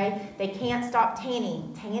 okay? They can't stop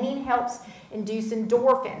tanning. Tanning helps induce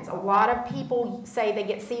endorphins. A lot of people say they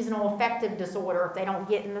get seasonal affective disorder if they don't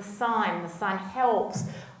get in the sun. The sun helps.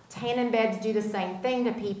 Tanning beds do the same thing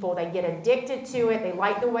to people. They get addicted to it. They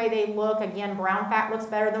like the way they look. Again, brown fat looks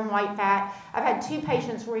better than white fat. I've had 2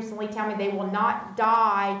 patients recently tell me they will not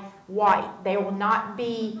dye white. They will not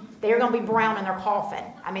be, they're going to be brown in their coffin.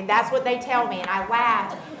 I mean, that's what they tell me, and I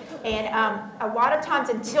laugh. And a lot of times,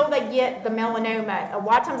 until they get the melanoma, a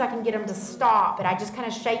lot of times I can get them to stop, and I just kind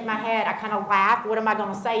of shake my head. I kind of laugh. What am I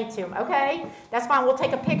going to say to them? Okay, that's fine. We'll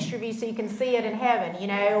take a picture of you so you can see it in heaven, you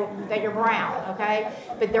know, that you're brown, okay?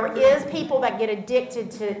 But there is people that get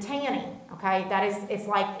addicted to tanning, okay? That is, it's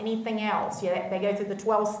like anything else. You know, they go through the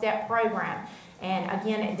 12-step program. And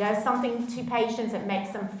again, it does something to patients. It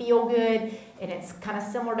makes them feel good, and it's kind of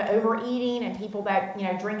similar to overeating and people that, you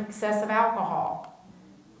know, drink excessive alcohol.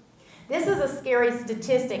 This is a scary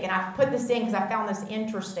statistic, and I've put this in because I found this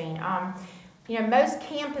interesting. You know, most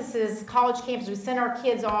campuses, college campuses, we send our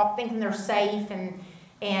kids off thinking they're safe and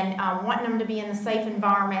wanting them to be in the safe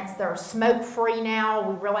environments. They're smoke-free now.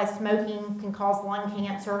 We realize smoking can cause lung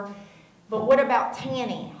cancer. But what about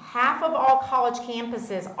tanning? Half of all college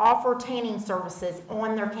campuses offer tanning services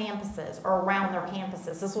on their campuses or around their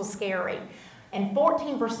campuses. This was scary. And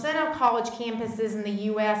 14% of college campuses in the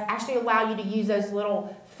U.S. actually allow you to use those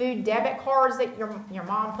little food debit cards that your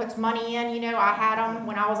mom puts money in. You know, I had them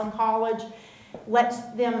when I was in college. Lets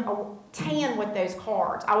them tan with those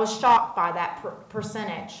cards. I was shocked by that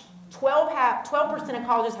percentage. 12% of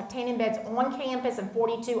colleges have tanning beds on campus, and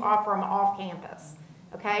 42 offer them off campus.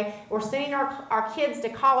 Okay? We're sending our kids to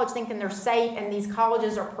college thinking they're safe, and these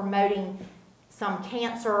colleges are promoting some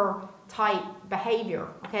cancer-type behavior.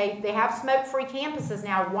 Okay? They have smoke-free campuses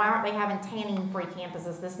now. Why aren't they having tanning-free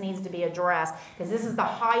campuses? This needs to be addressed, because this is the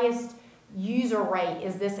highest user rate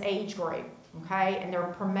is this age group. Okay? And they're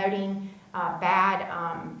promoting bad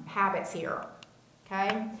habits here.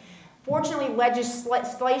 Okay? Fortunately,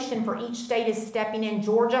 legislation for each state is stepping in.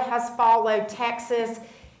 Georgia has followed. Texas,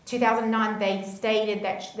 2009, they stated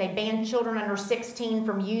that they banned children under 16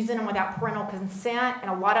 from using them without parental consent, and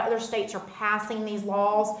a lot of other states are passing these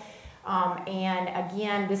laws. And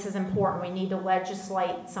again, this is important. We need to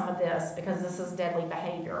legislate some of this because this is deadly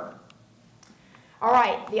behavior. All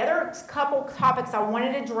right, the other couple topics I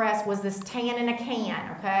wanted to address was this tan in a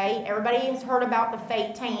can, okay? Everybody has heard about the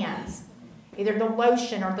fake tans, either the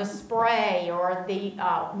lotion or the spray or the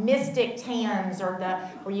mystic tans or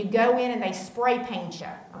where you go in and they spray paint you,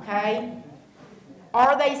 okay?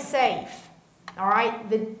 Are they safe? All right,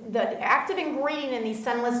 the active ingredient in these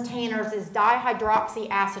sunless tanners is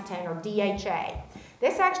dihydroxyacetone, or DHA.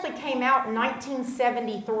 This actually came out in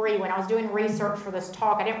 1973 when I was doing research for this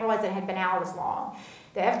talk. I didn't realize it had been out as long.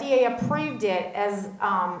 The FDA approved it as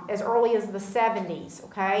early as the 70s,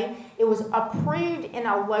 okay? It was approved in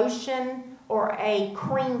a lotion or a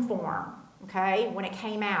cream form, okay, when it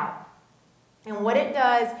came out. And what it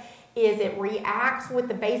does is it reacts with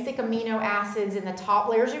the basic amino acids in the top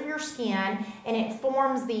layers of your skin, and it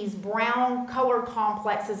forms these brown colored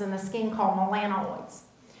complexes in the skin called melanoids.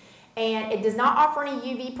 And it does not offer any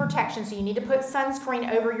UV protection, so you need to put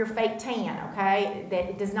sunscreen over your fake tan, okay? That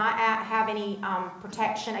it does not have any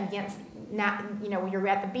protection against, you know, when you're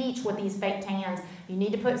at the beach with these fake tans, you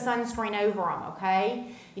need to put sunscreen over them,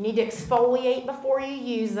 okay? You need to exfoliate before you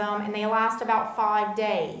use them, and they last about 5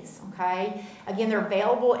 days, okay? Again, they're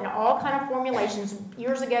available in all kind of formulations.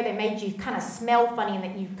 Years ago, they made you kind of smell funny and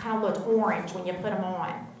that you kind of looked orange when you put them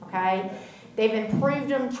on, okay? They've improved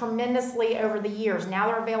them tremendously over the years. Now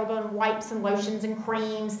they're available in wipes and lotions and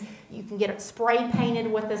creams. You can get it spray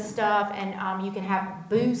painted with this stuff, and you can have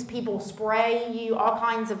booze people spray you, all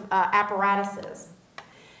kinds of apparatuses.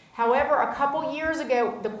 However, a couple years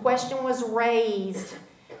ago, the question was raised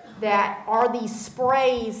that are these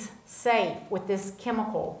sprays safe with this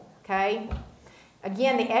chemical, okay?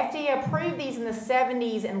 Again, the FDA approved these in the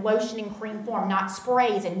 70s in lotion and cream form, not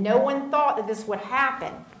sprays, and no one thought that this would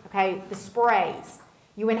happen, okay? The sprays.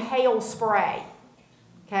 You inhale spray,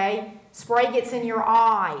 okay? Spray gets in your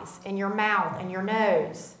eyes, in your mouth, and your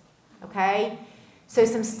nose, okay? So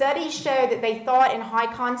some studies show that they thought in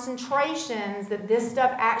high concentrations that this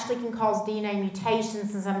stuff actually can cause DNA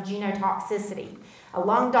mutations and some genotoxicity. A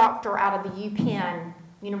lung doctor out of the UPenn,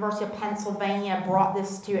 University of Pennsylvania, brought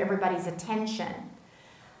this to everybody's attention.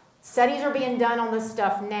 Studies are being done on this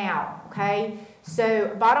stuff now, okay?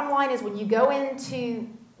 So bottom line is when you go into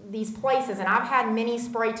these places, and I've had many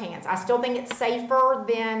spray tans, I still think it's safer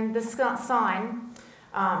than the sun.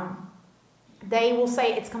 They will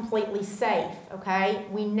say it's completely safe, okay?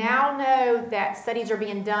 We now know that studies are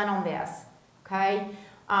being done on this, okay?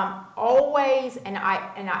 Always, and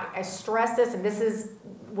I stress this, and this is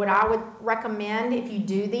what I would recommend if you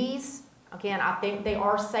do these. Again, I think they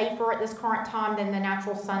are safer at this current time than the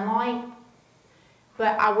natural sunlight.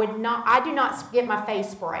 But I do not get my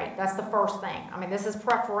face sprayed. That's the first thing. I mean, this is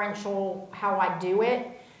preferential how I do it.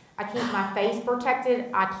 I keep my face protected.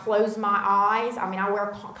 I close my eyes. I mean, I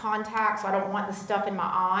wear contacts, so I don't want the stuff in my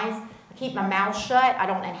eyes. I keep my mouth shut. I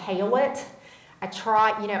don't inhale it. I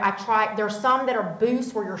try, there's some that are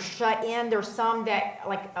booths where you're shut in. There's some that,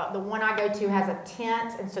 like the one I go to has a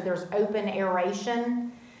tent, and so there's open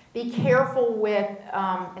aeration. Be careful with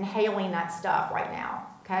inhaling that stuff right now,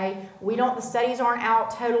 okay? The studies aren't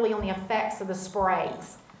out totally on the effects of the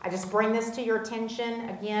sprays. I just bring this to your attention,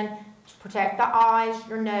 again, to protect the eyes,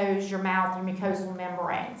 your nose, your mouth, your mucosal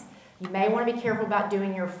membranes. You may want to be careful about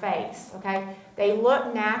doing your face, okay? They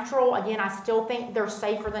look natural. Again, I still think they're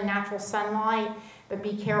safer than natural sunlight, but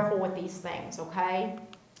be careful with these things, okay?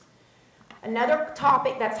 Another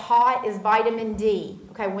topic that's hot is vitamin D.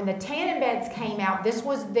 Okay, when the tannin beds came out, this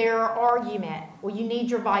was their argument. Well, you need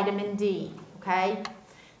your vitamin D, okay?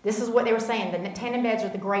 This is what they were saying. The tannin beds are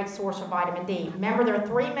the great source of vitamin D. Remember, there are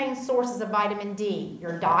three main sources of vitamin D.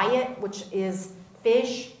 Your diet, which is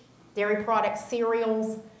fish, dairy products,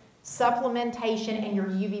 cereals, supplementation, and your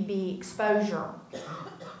UVB exposure.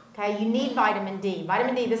 Okay, you need vitamin D.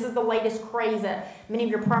 Vitamin D, this is the latest craze that many of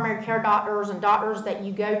your primary care doctors and doctors that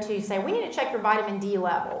you go to say, we need to check your vitamin D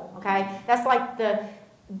level, okay? That's like the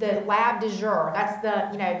lab du jour. That's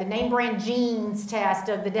the name brand genes test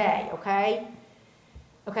of the day, okay?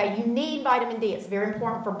 Okay, you need vitamin D. It's very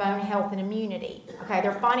important for bone health and immunity. Okay,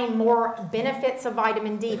 they're finding more benefits of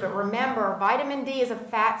vitamin D, but remember, vitamin D is a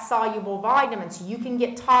fat-soluble vitamin, so you can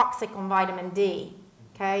get toxic on vitamin D.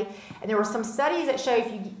 Okay? And there were some studies that show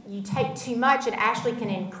if you take too much, it actually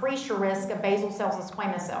can increase your risk of basal cells and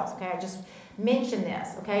squamous cells. Okay, I just mentioned this.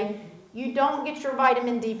 Okay, you don't get your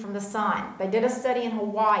vitamin D from the sun. They did a study in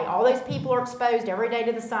Hawaii. All those people are exposed every day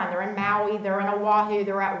to the sun. They're in Maui, they're in Oahu,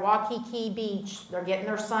 they're at Waikiki Beach. They're getting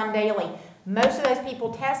their sun daily. Most of those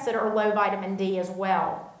people tested are low vitamin D as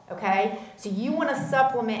well. Okay, so you want to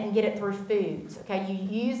supplement and get it through foods. Okay, you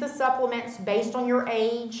use the supplements based on your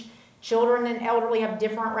age. Children and elderly have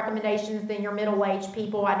different recommendations than your middle-aged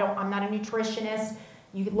people. I'm not a nutritionist.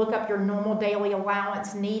 You can look up your normal daily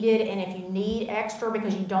allowance needed, and if you need extra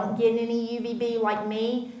because you don't get any UVB like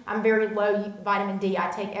me, I'm very low vitamin D. I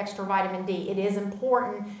take extra vitamin D. It is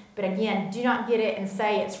important, but again, do not get it and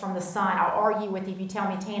say it's from the sun. I'll argue with you if you tell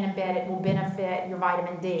me tannin bed, it will benefit your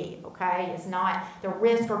vitamin D, okay? It's not, the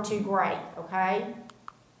risks are too great, okay?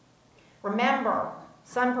 Remember,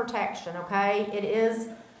 sun protection, okay?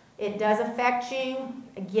 It does affect you.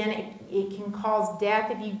 Again, it can cause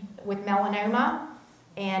death with melanoma.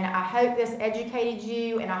 And I hope this educated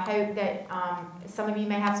you, and I hope that some of you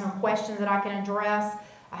may have some questions that I can address.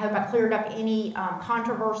 I hope I cleared up any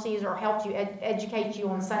controversies or helped you educate you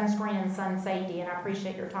on sunscreen and sun safety, and I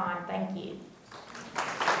appreciate your time. Thank you.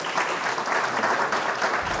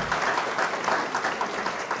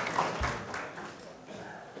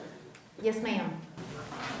 Yes, ma'am.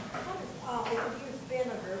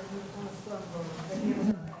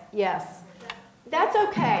 Yes, that's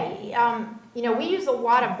okay. We use a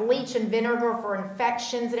lot of bleach and vinegar for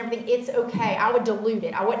infections and everything. It's okay. I would dilute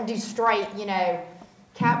it. I wouldn't do straight,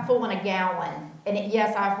 cap full in a gallon. And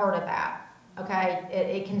yes, I've heard of that. Okay,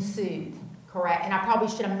 it can soothe. Correct. And I probably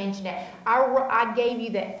should have mentioned it. I gave you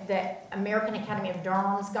the American Academy of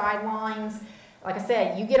Derm's guidelines. Like I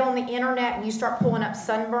said, you get on the internet and you start pulling up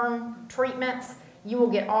sunburn treatments, you will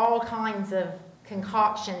get all kinds of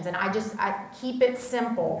concoctions, and I keep it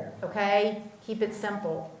simple, okay? Keep it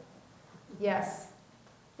simple. Yes.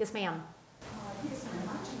 Yes, ma'am. Yes, ma'am.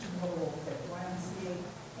 I teach roles at YMCA,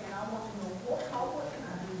 and I want to know what can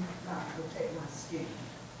I do not to protect my skin?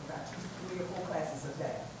 Because I teach 3 or 4 classes a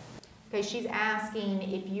day. Okay, she's asking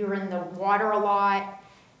if you're in the water a lot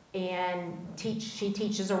and she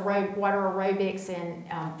teaches water aerobics and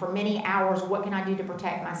for many hours, what can I do to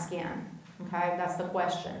protect my skin? Okay, that's the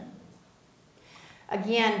question.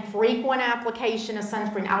 Again, frequent application of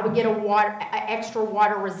sunscreen. I would get a extra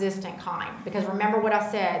water resistant kind, because remember what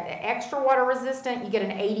I said, the extra water resistant, you get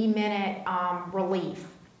an 80-minute relief.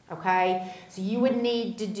 Okay, so you would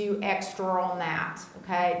need to do extra on that.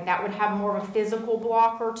 Okay, that would have more of a physical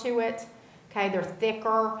blocker to it. Okay, they're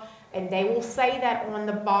thicker, and they will say that on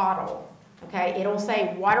the bottle. Okay, it'll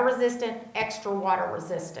say water resistant, extra water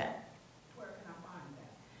resistant. Where can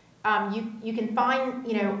I find that? You can find,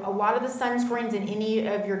 you know, a lot of the sunscreens in any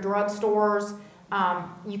of your drugstores.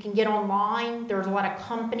 You can get online. There's a lot of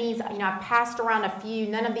companies. You know, I've passed around a few.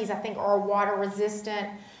 None of these I think are water resistant.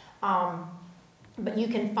 But you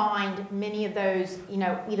can find many of those, you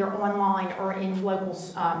know, either online or in local,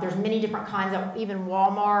 there's many different kinds of, even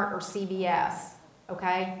Walmart or CVS,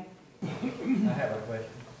 okay? I have a question.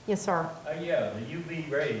 Yes, sir. Yeah, the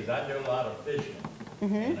UV rays, I do a lot of fishing,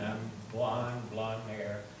 and I'm blonde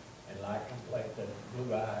hair, and light complected,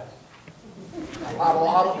 blue eyes. A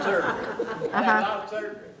lot of surgery. I had a lot of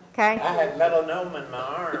surgery. Okay. I had melanoma in my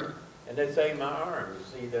arm, and they saved my arm,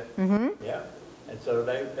 you see that? Yeah. And so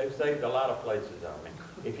they've saved a lot of places on me.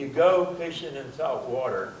 If you go fishing in salt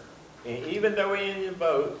water, and even though you're in your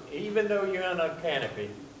boat, even though you're on a canopy,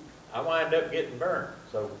 I wind up getting burned.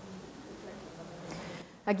 So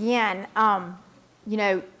again, you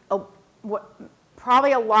know,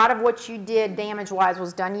 probably a lot of what you did damage-wise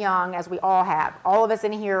was done young, as we all have. All of us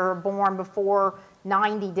in here are born before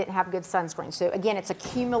 90 didn't have good sunscreen. So again, it's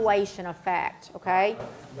accumulation effect, okay?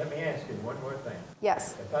 let me ask you one more thing.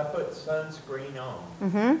 Yes. If I put sunscreen on,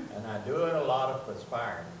 and I do it a lot of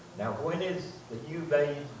perspiring, now when is the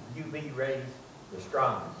UV rays the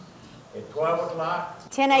strongest? At 12 o'clock?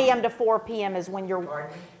 10 a.m. to 4 p.m. is when you're...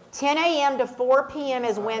 Pardon me? 10 a.m. to 4 p.m.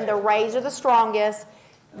 is when the rays are the strongest.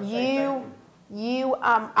 Okay,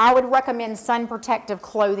 I would recommend sun protective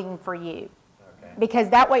clothing for you. Okay. Because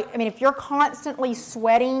that way, I mean, if you're constantly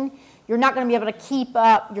sweating, you're not going to be able to keep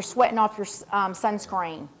up, you're sweating off your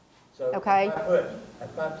sunscreen. So okay?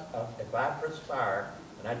 if I perspire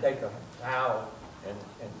and I take a towel and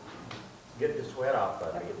get the sweat off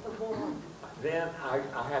of me, then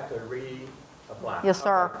I have to reapply. Yes,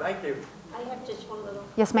 sir. Okay, thank you. I have just one little.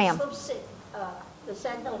 Yes, ma'am. Lipstick, does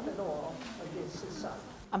that help at all against the sun?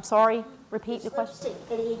 I'm sorry, repeat the question.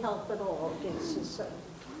 Lipstick, any help at all against the sun?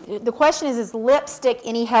 The question is lipstick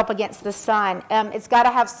any help against the sun? It's got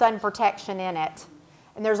to have sun protection in it.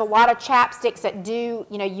 And there's a lot of chapsticks that do,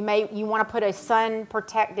 you know, you want to put a sun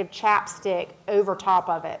protective chapstick over top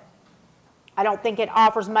of it. I don't think it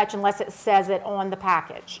offers much unless it says it on the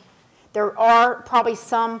package. There are probably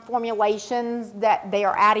some formulations that they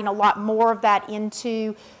are adding a lot more of that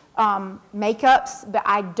into makeups, but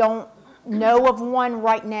I don't know of one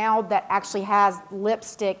right now that actually has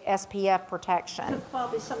lipstick SPF protection.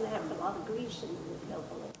 Probably some that have a lot of grease in it would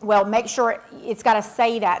help a little. Well, make sure it's got to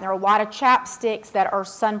say that. And there are a lot of chapsticks that are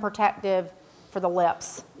sun protective for the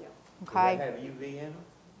lips. Yeah. Okay? Do they have UV in them?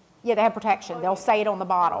 Yeah, they have protection. They'll say it on the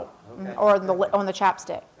bottle Okay. or on the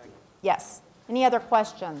chapstick. Yes. Any other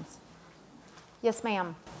questions? Yes,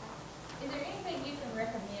 ma'am. Is there anything you can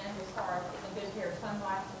recommend as far as getting a good pair of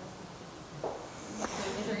sunglasses?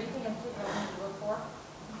 Is there anything in particular you need to look for?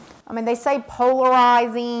 I mean, they say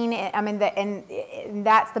polarizing. I mean, and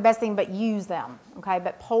that's the best thing, but use them. Okay,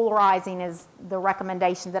 but polarizing is the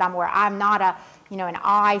recommendation that I'm aware. I'm not an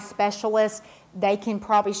eye specialist. They can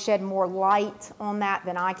probably shed more light on that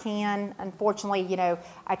than I can. Unfortunately,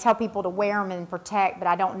 I tell people to wear them and protect, but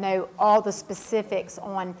I don't know all the specifics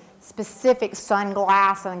on specific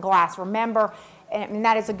sunglass and glass. Remember, and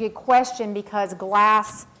that is a good question because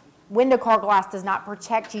window car glass does not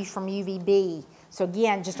protect you from UVB. So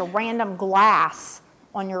again, just a random glass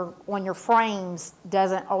on your frames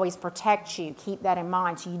doesn't always protect you. Keep that in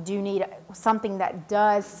mind. So you do need something that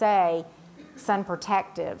does say sun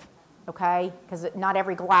protective, okay? Because not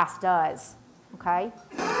every glass does, okay?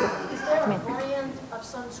 Is there a brand of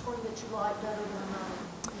sunscreen that you like better than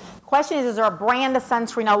another? Question is there a brand of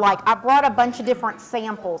sunscreen I like? I brought a bunch of different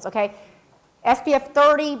samples, okay? SPF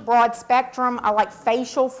 30, broad spectrum. I like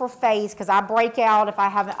facial for face because I break out if I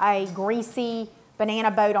have a greasy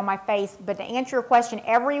banana boat on my face. But to answer your question,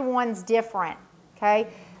 everyone's different, okay?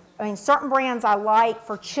 I mean, certain brands I like.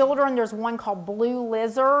 For children, there's one called Blue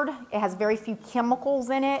Lizard. It has very few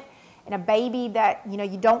chemicals in it. And a baby that,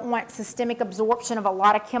 you don't want systemic absorption of a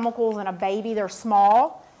lot of chemicals in a baby. They're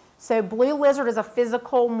small. So Blue Lizard is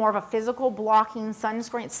more of a physical blocking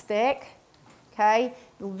sunscreen. It's thick, okay?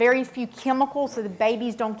 very few chemicals, so the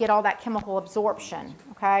babies don't get all that chemical absorption,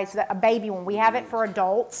 okay? So that a baby, when we have it for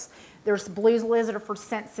adults, there's blue lizard for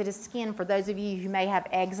sensitive skin. For those of you who may have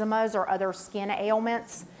eczemas or other skin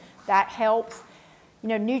ailments, that helps. You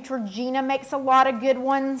know, Neutrogena makes a lot of good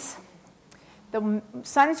ones. The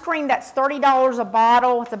sunscreen that's $30 a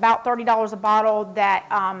bottle, it's about $30 a bottle,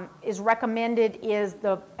 that is recommended is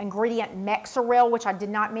the ingredient Mexeril, which I did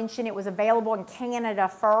not mention. It was available in Canada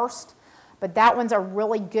first, but that one's a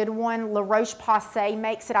really good one. La Roche-Posay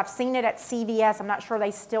makes it. I've seen it at CVS. I'm not sure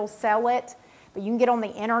they still sell it, but you can get on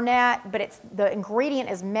the internet. But the ingredient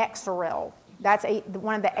is Mexeril. That's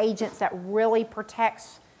one of the agents that really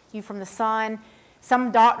protects you from the sun.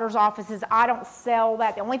 Some doctor's offices, I don't sell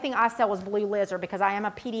that. The only thing I sell is Blue Lizard because I am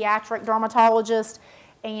a pediatric dermatologist,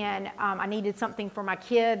 and I needed something for my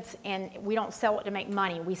kids, and we don't sell it to make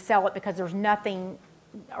money. We sell it because there's nothing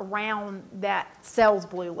around that sells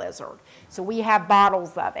Blue Lizard. So we have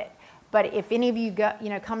bottles of it. But if any of you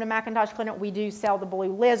come to McIntosh Clinic, we do sell the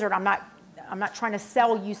Blue Lizard. I'm not trying to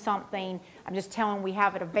sell you something. I'm just telling we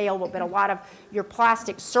have it available. But a lot of your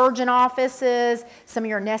plastic surgeon offices, some of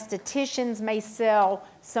your anestheticians may sell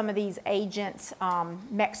some of these agents.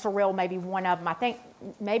 Mexeril may be one of them. I think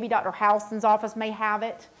maybe Dr. Houston's office may have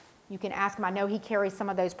it. You can ask him. I know he carries some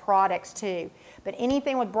of those products too. But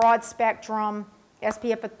anything with broad spectrum,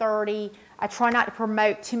 SPF of 30. I try not to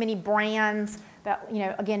promote too many brands. That,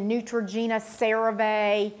 again, Neutrogena,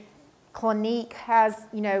 CeraVe, Clinique has,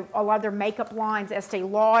 a lot of their makeup lines, Estee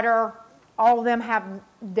Lauder. All of them have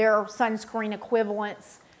their sunscreen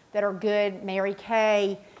equivalents that are good. Mary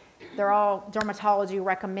Kay, they're all dermatology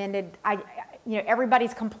recommended.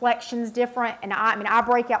 Everybody's complexion's different, and I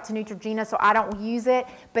break out to Neutrogena, so I don't use it,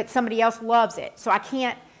 but somebody else loves it. So I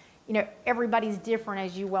can't, everybody's different,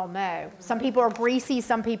 as you well know. Some people are greasy,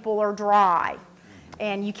 some people are dry,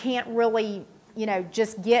 and you can't really,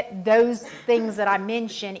 just get those things that I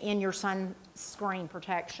mentioned in your sunscreen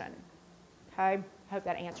protection. Okay? Hope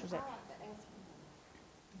that answers it.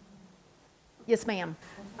 Yes, ma'am.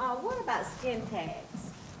 What about skin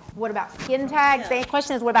tags? What about skin tags? The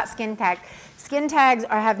question is, what about skin tags? Skin tags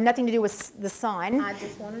have nothing to do with the sun. I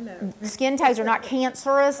just want to know. Skin tags are not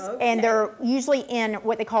cancerous, and they're usually in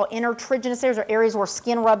what they call intertriginous areas, or areas where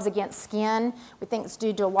skin rubs against skin. We think it's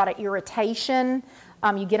due to a lot of irritation.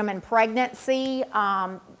 You get them in pregnancy.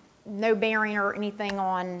 No bearing or anything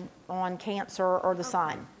on cancer or the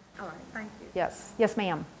sun. All right, thank you. Yes. Yes,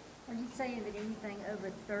 ma'am. Are you saying that anything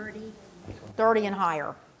over 30? 30 and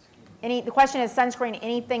higher. The question is sunscreen,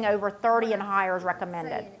 anything over 30 and higher is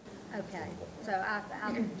recommended. Okay, so I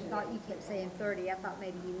thought you kept saying 30. I thought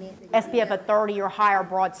maybe you meant that. SPF of 30 or higher,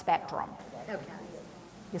 broad spectrum. Okay.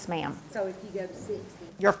 Yes, ma'am. So if you go to 60.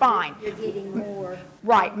 You're fine. You're getting more.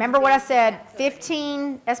 Right. Remember what I said,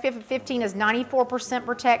 15, SPF of 15 is 94%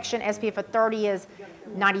 protection, SPF of 30 is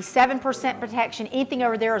 97% protection. Anything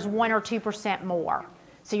over there is 1 or 2% more.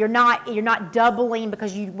 So you're not doubling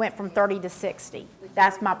because you went from 30 to 60.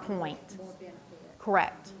 That's my point. More benefit.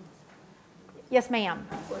 Correct. Yes, ma'am.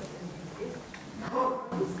 You're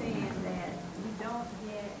saying that you don't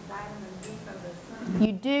get vitamin D from the sun?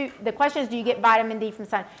 You do. The question is, do you get vitamin D from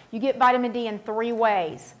sun? You get vitamin D in 3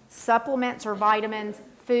 ways: supplements or vitamins,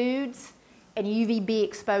 foods, and UVB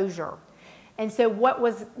exposure. And so what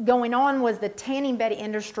was going on was the tanning bed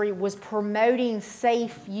industry was promoting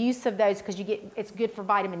safe use of those because it's good for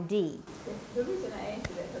vitamin D. The reason I asked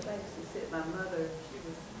you that, because I used to sit, my mother, she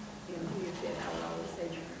was in here, said, I would always say,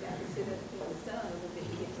 you got to sit up in the sun a little bit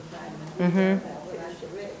to get some vitamin D. Was I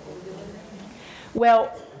correct in doing that?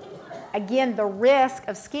 Well, again, the risk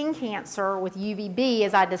of skin cancer with UVB,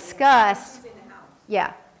 as I discussed,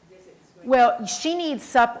 yeah. Well, she needs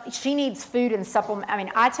food and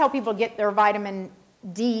supplement. I tell people to get their vitamin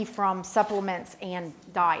D from supplements and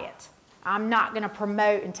diet. I'm not going to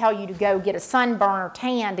promote and tell you to go get a sunburn or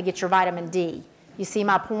tan to get your vitamin D. You see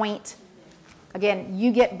my point? Again,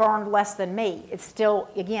 you get burned less than me. It's still,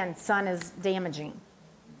 again, sun is damaging.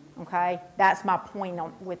 Okay? That's my point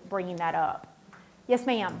with bringing that up. Yes,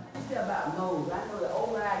 ma'am. It's about moles. I know the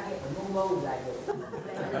older I get, the more moles I get.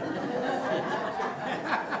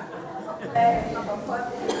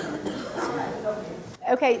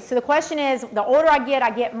 Okay, so the question is, the older I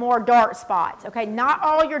get more dark spots. Okay, not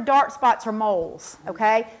all your dark spots are moles.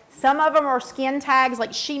 Okay, some of them are skin tags,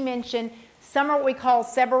 like she mentioned. Some are what we call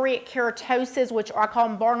seborrheic keratosis, which I call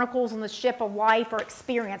them barnacles on the ship of life, or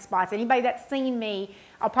experience spots. Anybody that's seen me,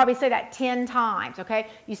 I'll probably say that 10 times. Okay,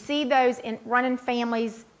 you see those in running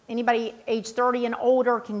families. Anybody age 30 and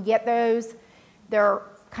older can get those. They're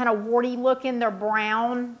kind of warty looking, they're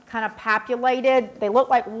brown, kind of papulated. They look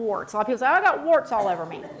like warts. A lot of people say, oh, I got warts all over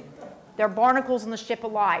me. They're barnacles on the ship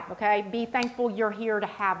of life, okay? Be thankful you're here to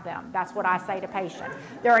have them. That's what I say to patients.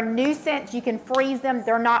 They're a nuisance. You can freeze them.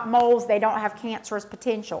 They're not moles. They don't have cancerous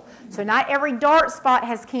potential. So not every dark spot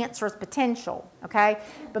has cancerous potential, okay?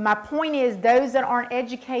 But my point is those that aren't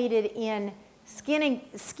educated in skin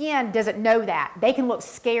doesn't know that. They can look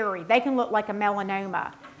scary. They can look like a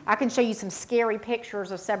melanoma. I can show you some scary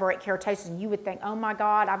pictures of seborrheic keratosis and you would think, oh my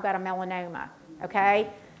God, I've got a melanoma, okay?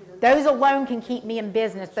 Those alone can keep me in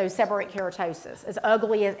business, those seborrheic keratosis, as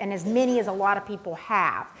ugly as, and as many as a lot of people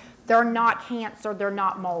have. They're not cancer, they're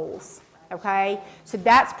not moles, okay? So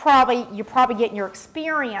that's probably, you're probably getting your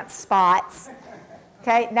experience spots,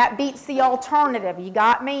 okay? That beats the alternative. You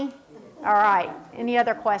got me? All right. Any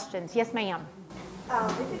other questions? Yes, ma'am.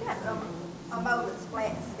 If you got a mole that's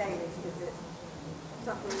flat and scaly, is it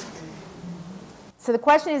something? So the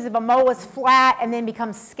question is if a mole is flat and then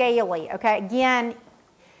becomes scaly, okay? Again,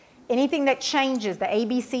 anything that changes, the A,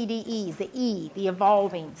 B, C, D, E's, the E, the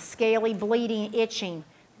evolving, scaly, bleeding, itching,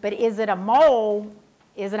 but is it a mole,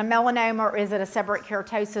 is it a melanoma, or is it a seborrheic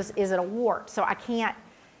keratosis, is it a wart? So I can't,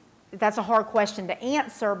 that's a hard question to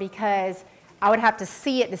answer because I would have to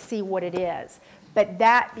see it to see what it is. But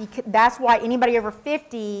that's why anybody over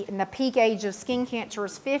 50 and the peak age of skin cancer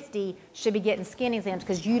is 50 should be getting skin exams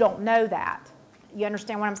because you don't know that. You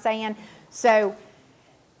understand what I'm saying? So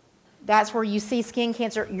that's where you see skin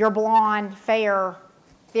cancer. You're blonde, fair,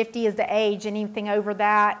 50 is the age. Anything over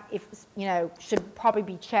that, if you know, should probably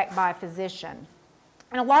be checked by a physician.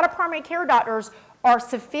 And a lot of primary care doctors are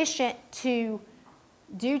sufficient to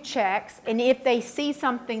do checks, and if they see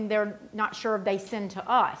something they're not sure if they send to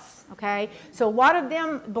us, okay? So a lot of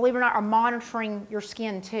them, believe it or not, are monitoring your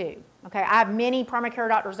skin too, okay? I have many primary care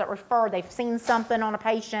doctors that refer, they've seen something on a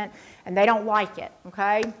patient and they don't like it,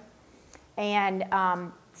 okay? And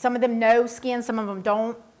some of them know skin, some of them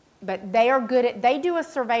don't, but they are good at, they do a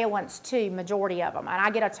surveillance too, majority of them, and I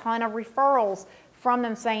get a ton of referrals from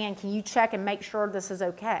them saying, can you check and make sure this is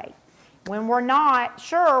okay? When we're not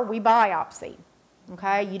sure, we biopsy.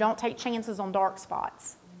 Okay, you don't take chances on dark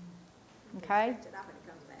spots. Okay.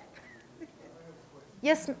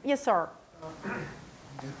 Yes, yes, sir.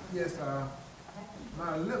 Yes,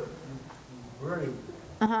 my lip was burning.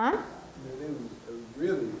 Uh huh. It was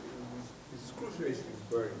really excruciating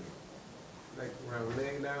burning. Like when I was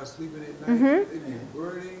laying down sleeping at night, it'd be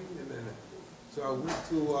burning, and then so I went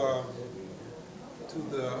to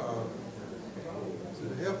the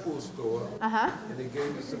health food store, and they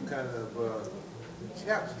gave me some kind of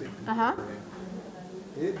chapstick.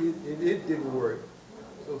 It didn't work.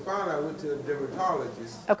 So finally I went to a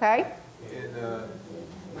dermatologist. Okay. And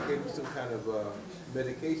he gave me some kind of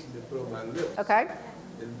medication to put on my lips. Okay.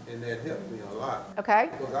 And that helped me a lot. Okay.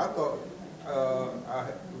 Because I thought it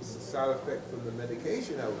was a side effect from the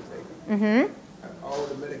medication I was taking. All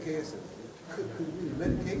the medication, could it be the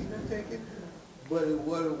medication I'm taking? But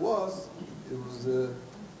what it was he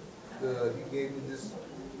gave me this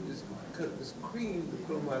cream to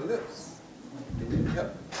put on my lips, and it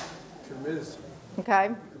helped tremendously. Okay.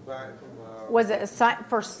 You could buy it from, was it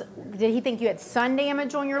did he think you had sun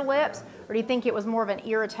damage on your lips, or do you think it was more of an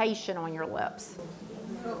irritation on your lips?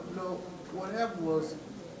 No. What happened was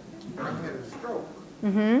I had a stroke.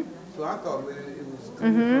 So I thought maybe it was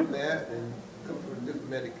coming from that and coming from different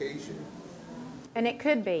medication. And it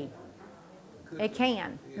could be. It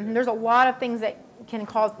can. Yeah. There's a lot of things that can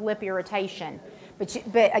cause lip irritation.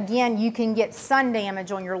 But again, you can get sun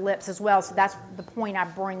damage on your lips as well. So that's the point I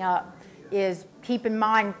bring up is keep in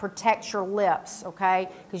mind, protect your lips, okay?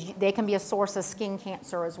 Because they can be a source of skin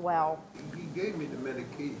cancer as well. He gave me the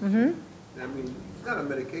medication. I mean, it's not a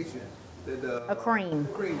medication. That, a cream.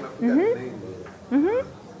 Cream, I forgot the name of it.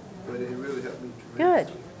 But it really helped me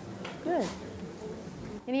tremendously. Good.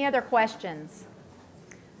 Any other questions?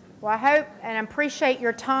 Well, I hope and appreciate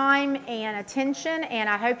your time and attention, and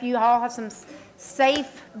I hope you all have some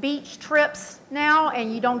safe beach trips now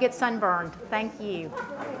and you don't get sunburned. Thank you.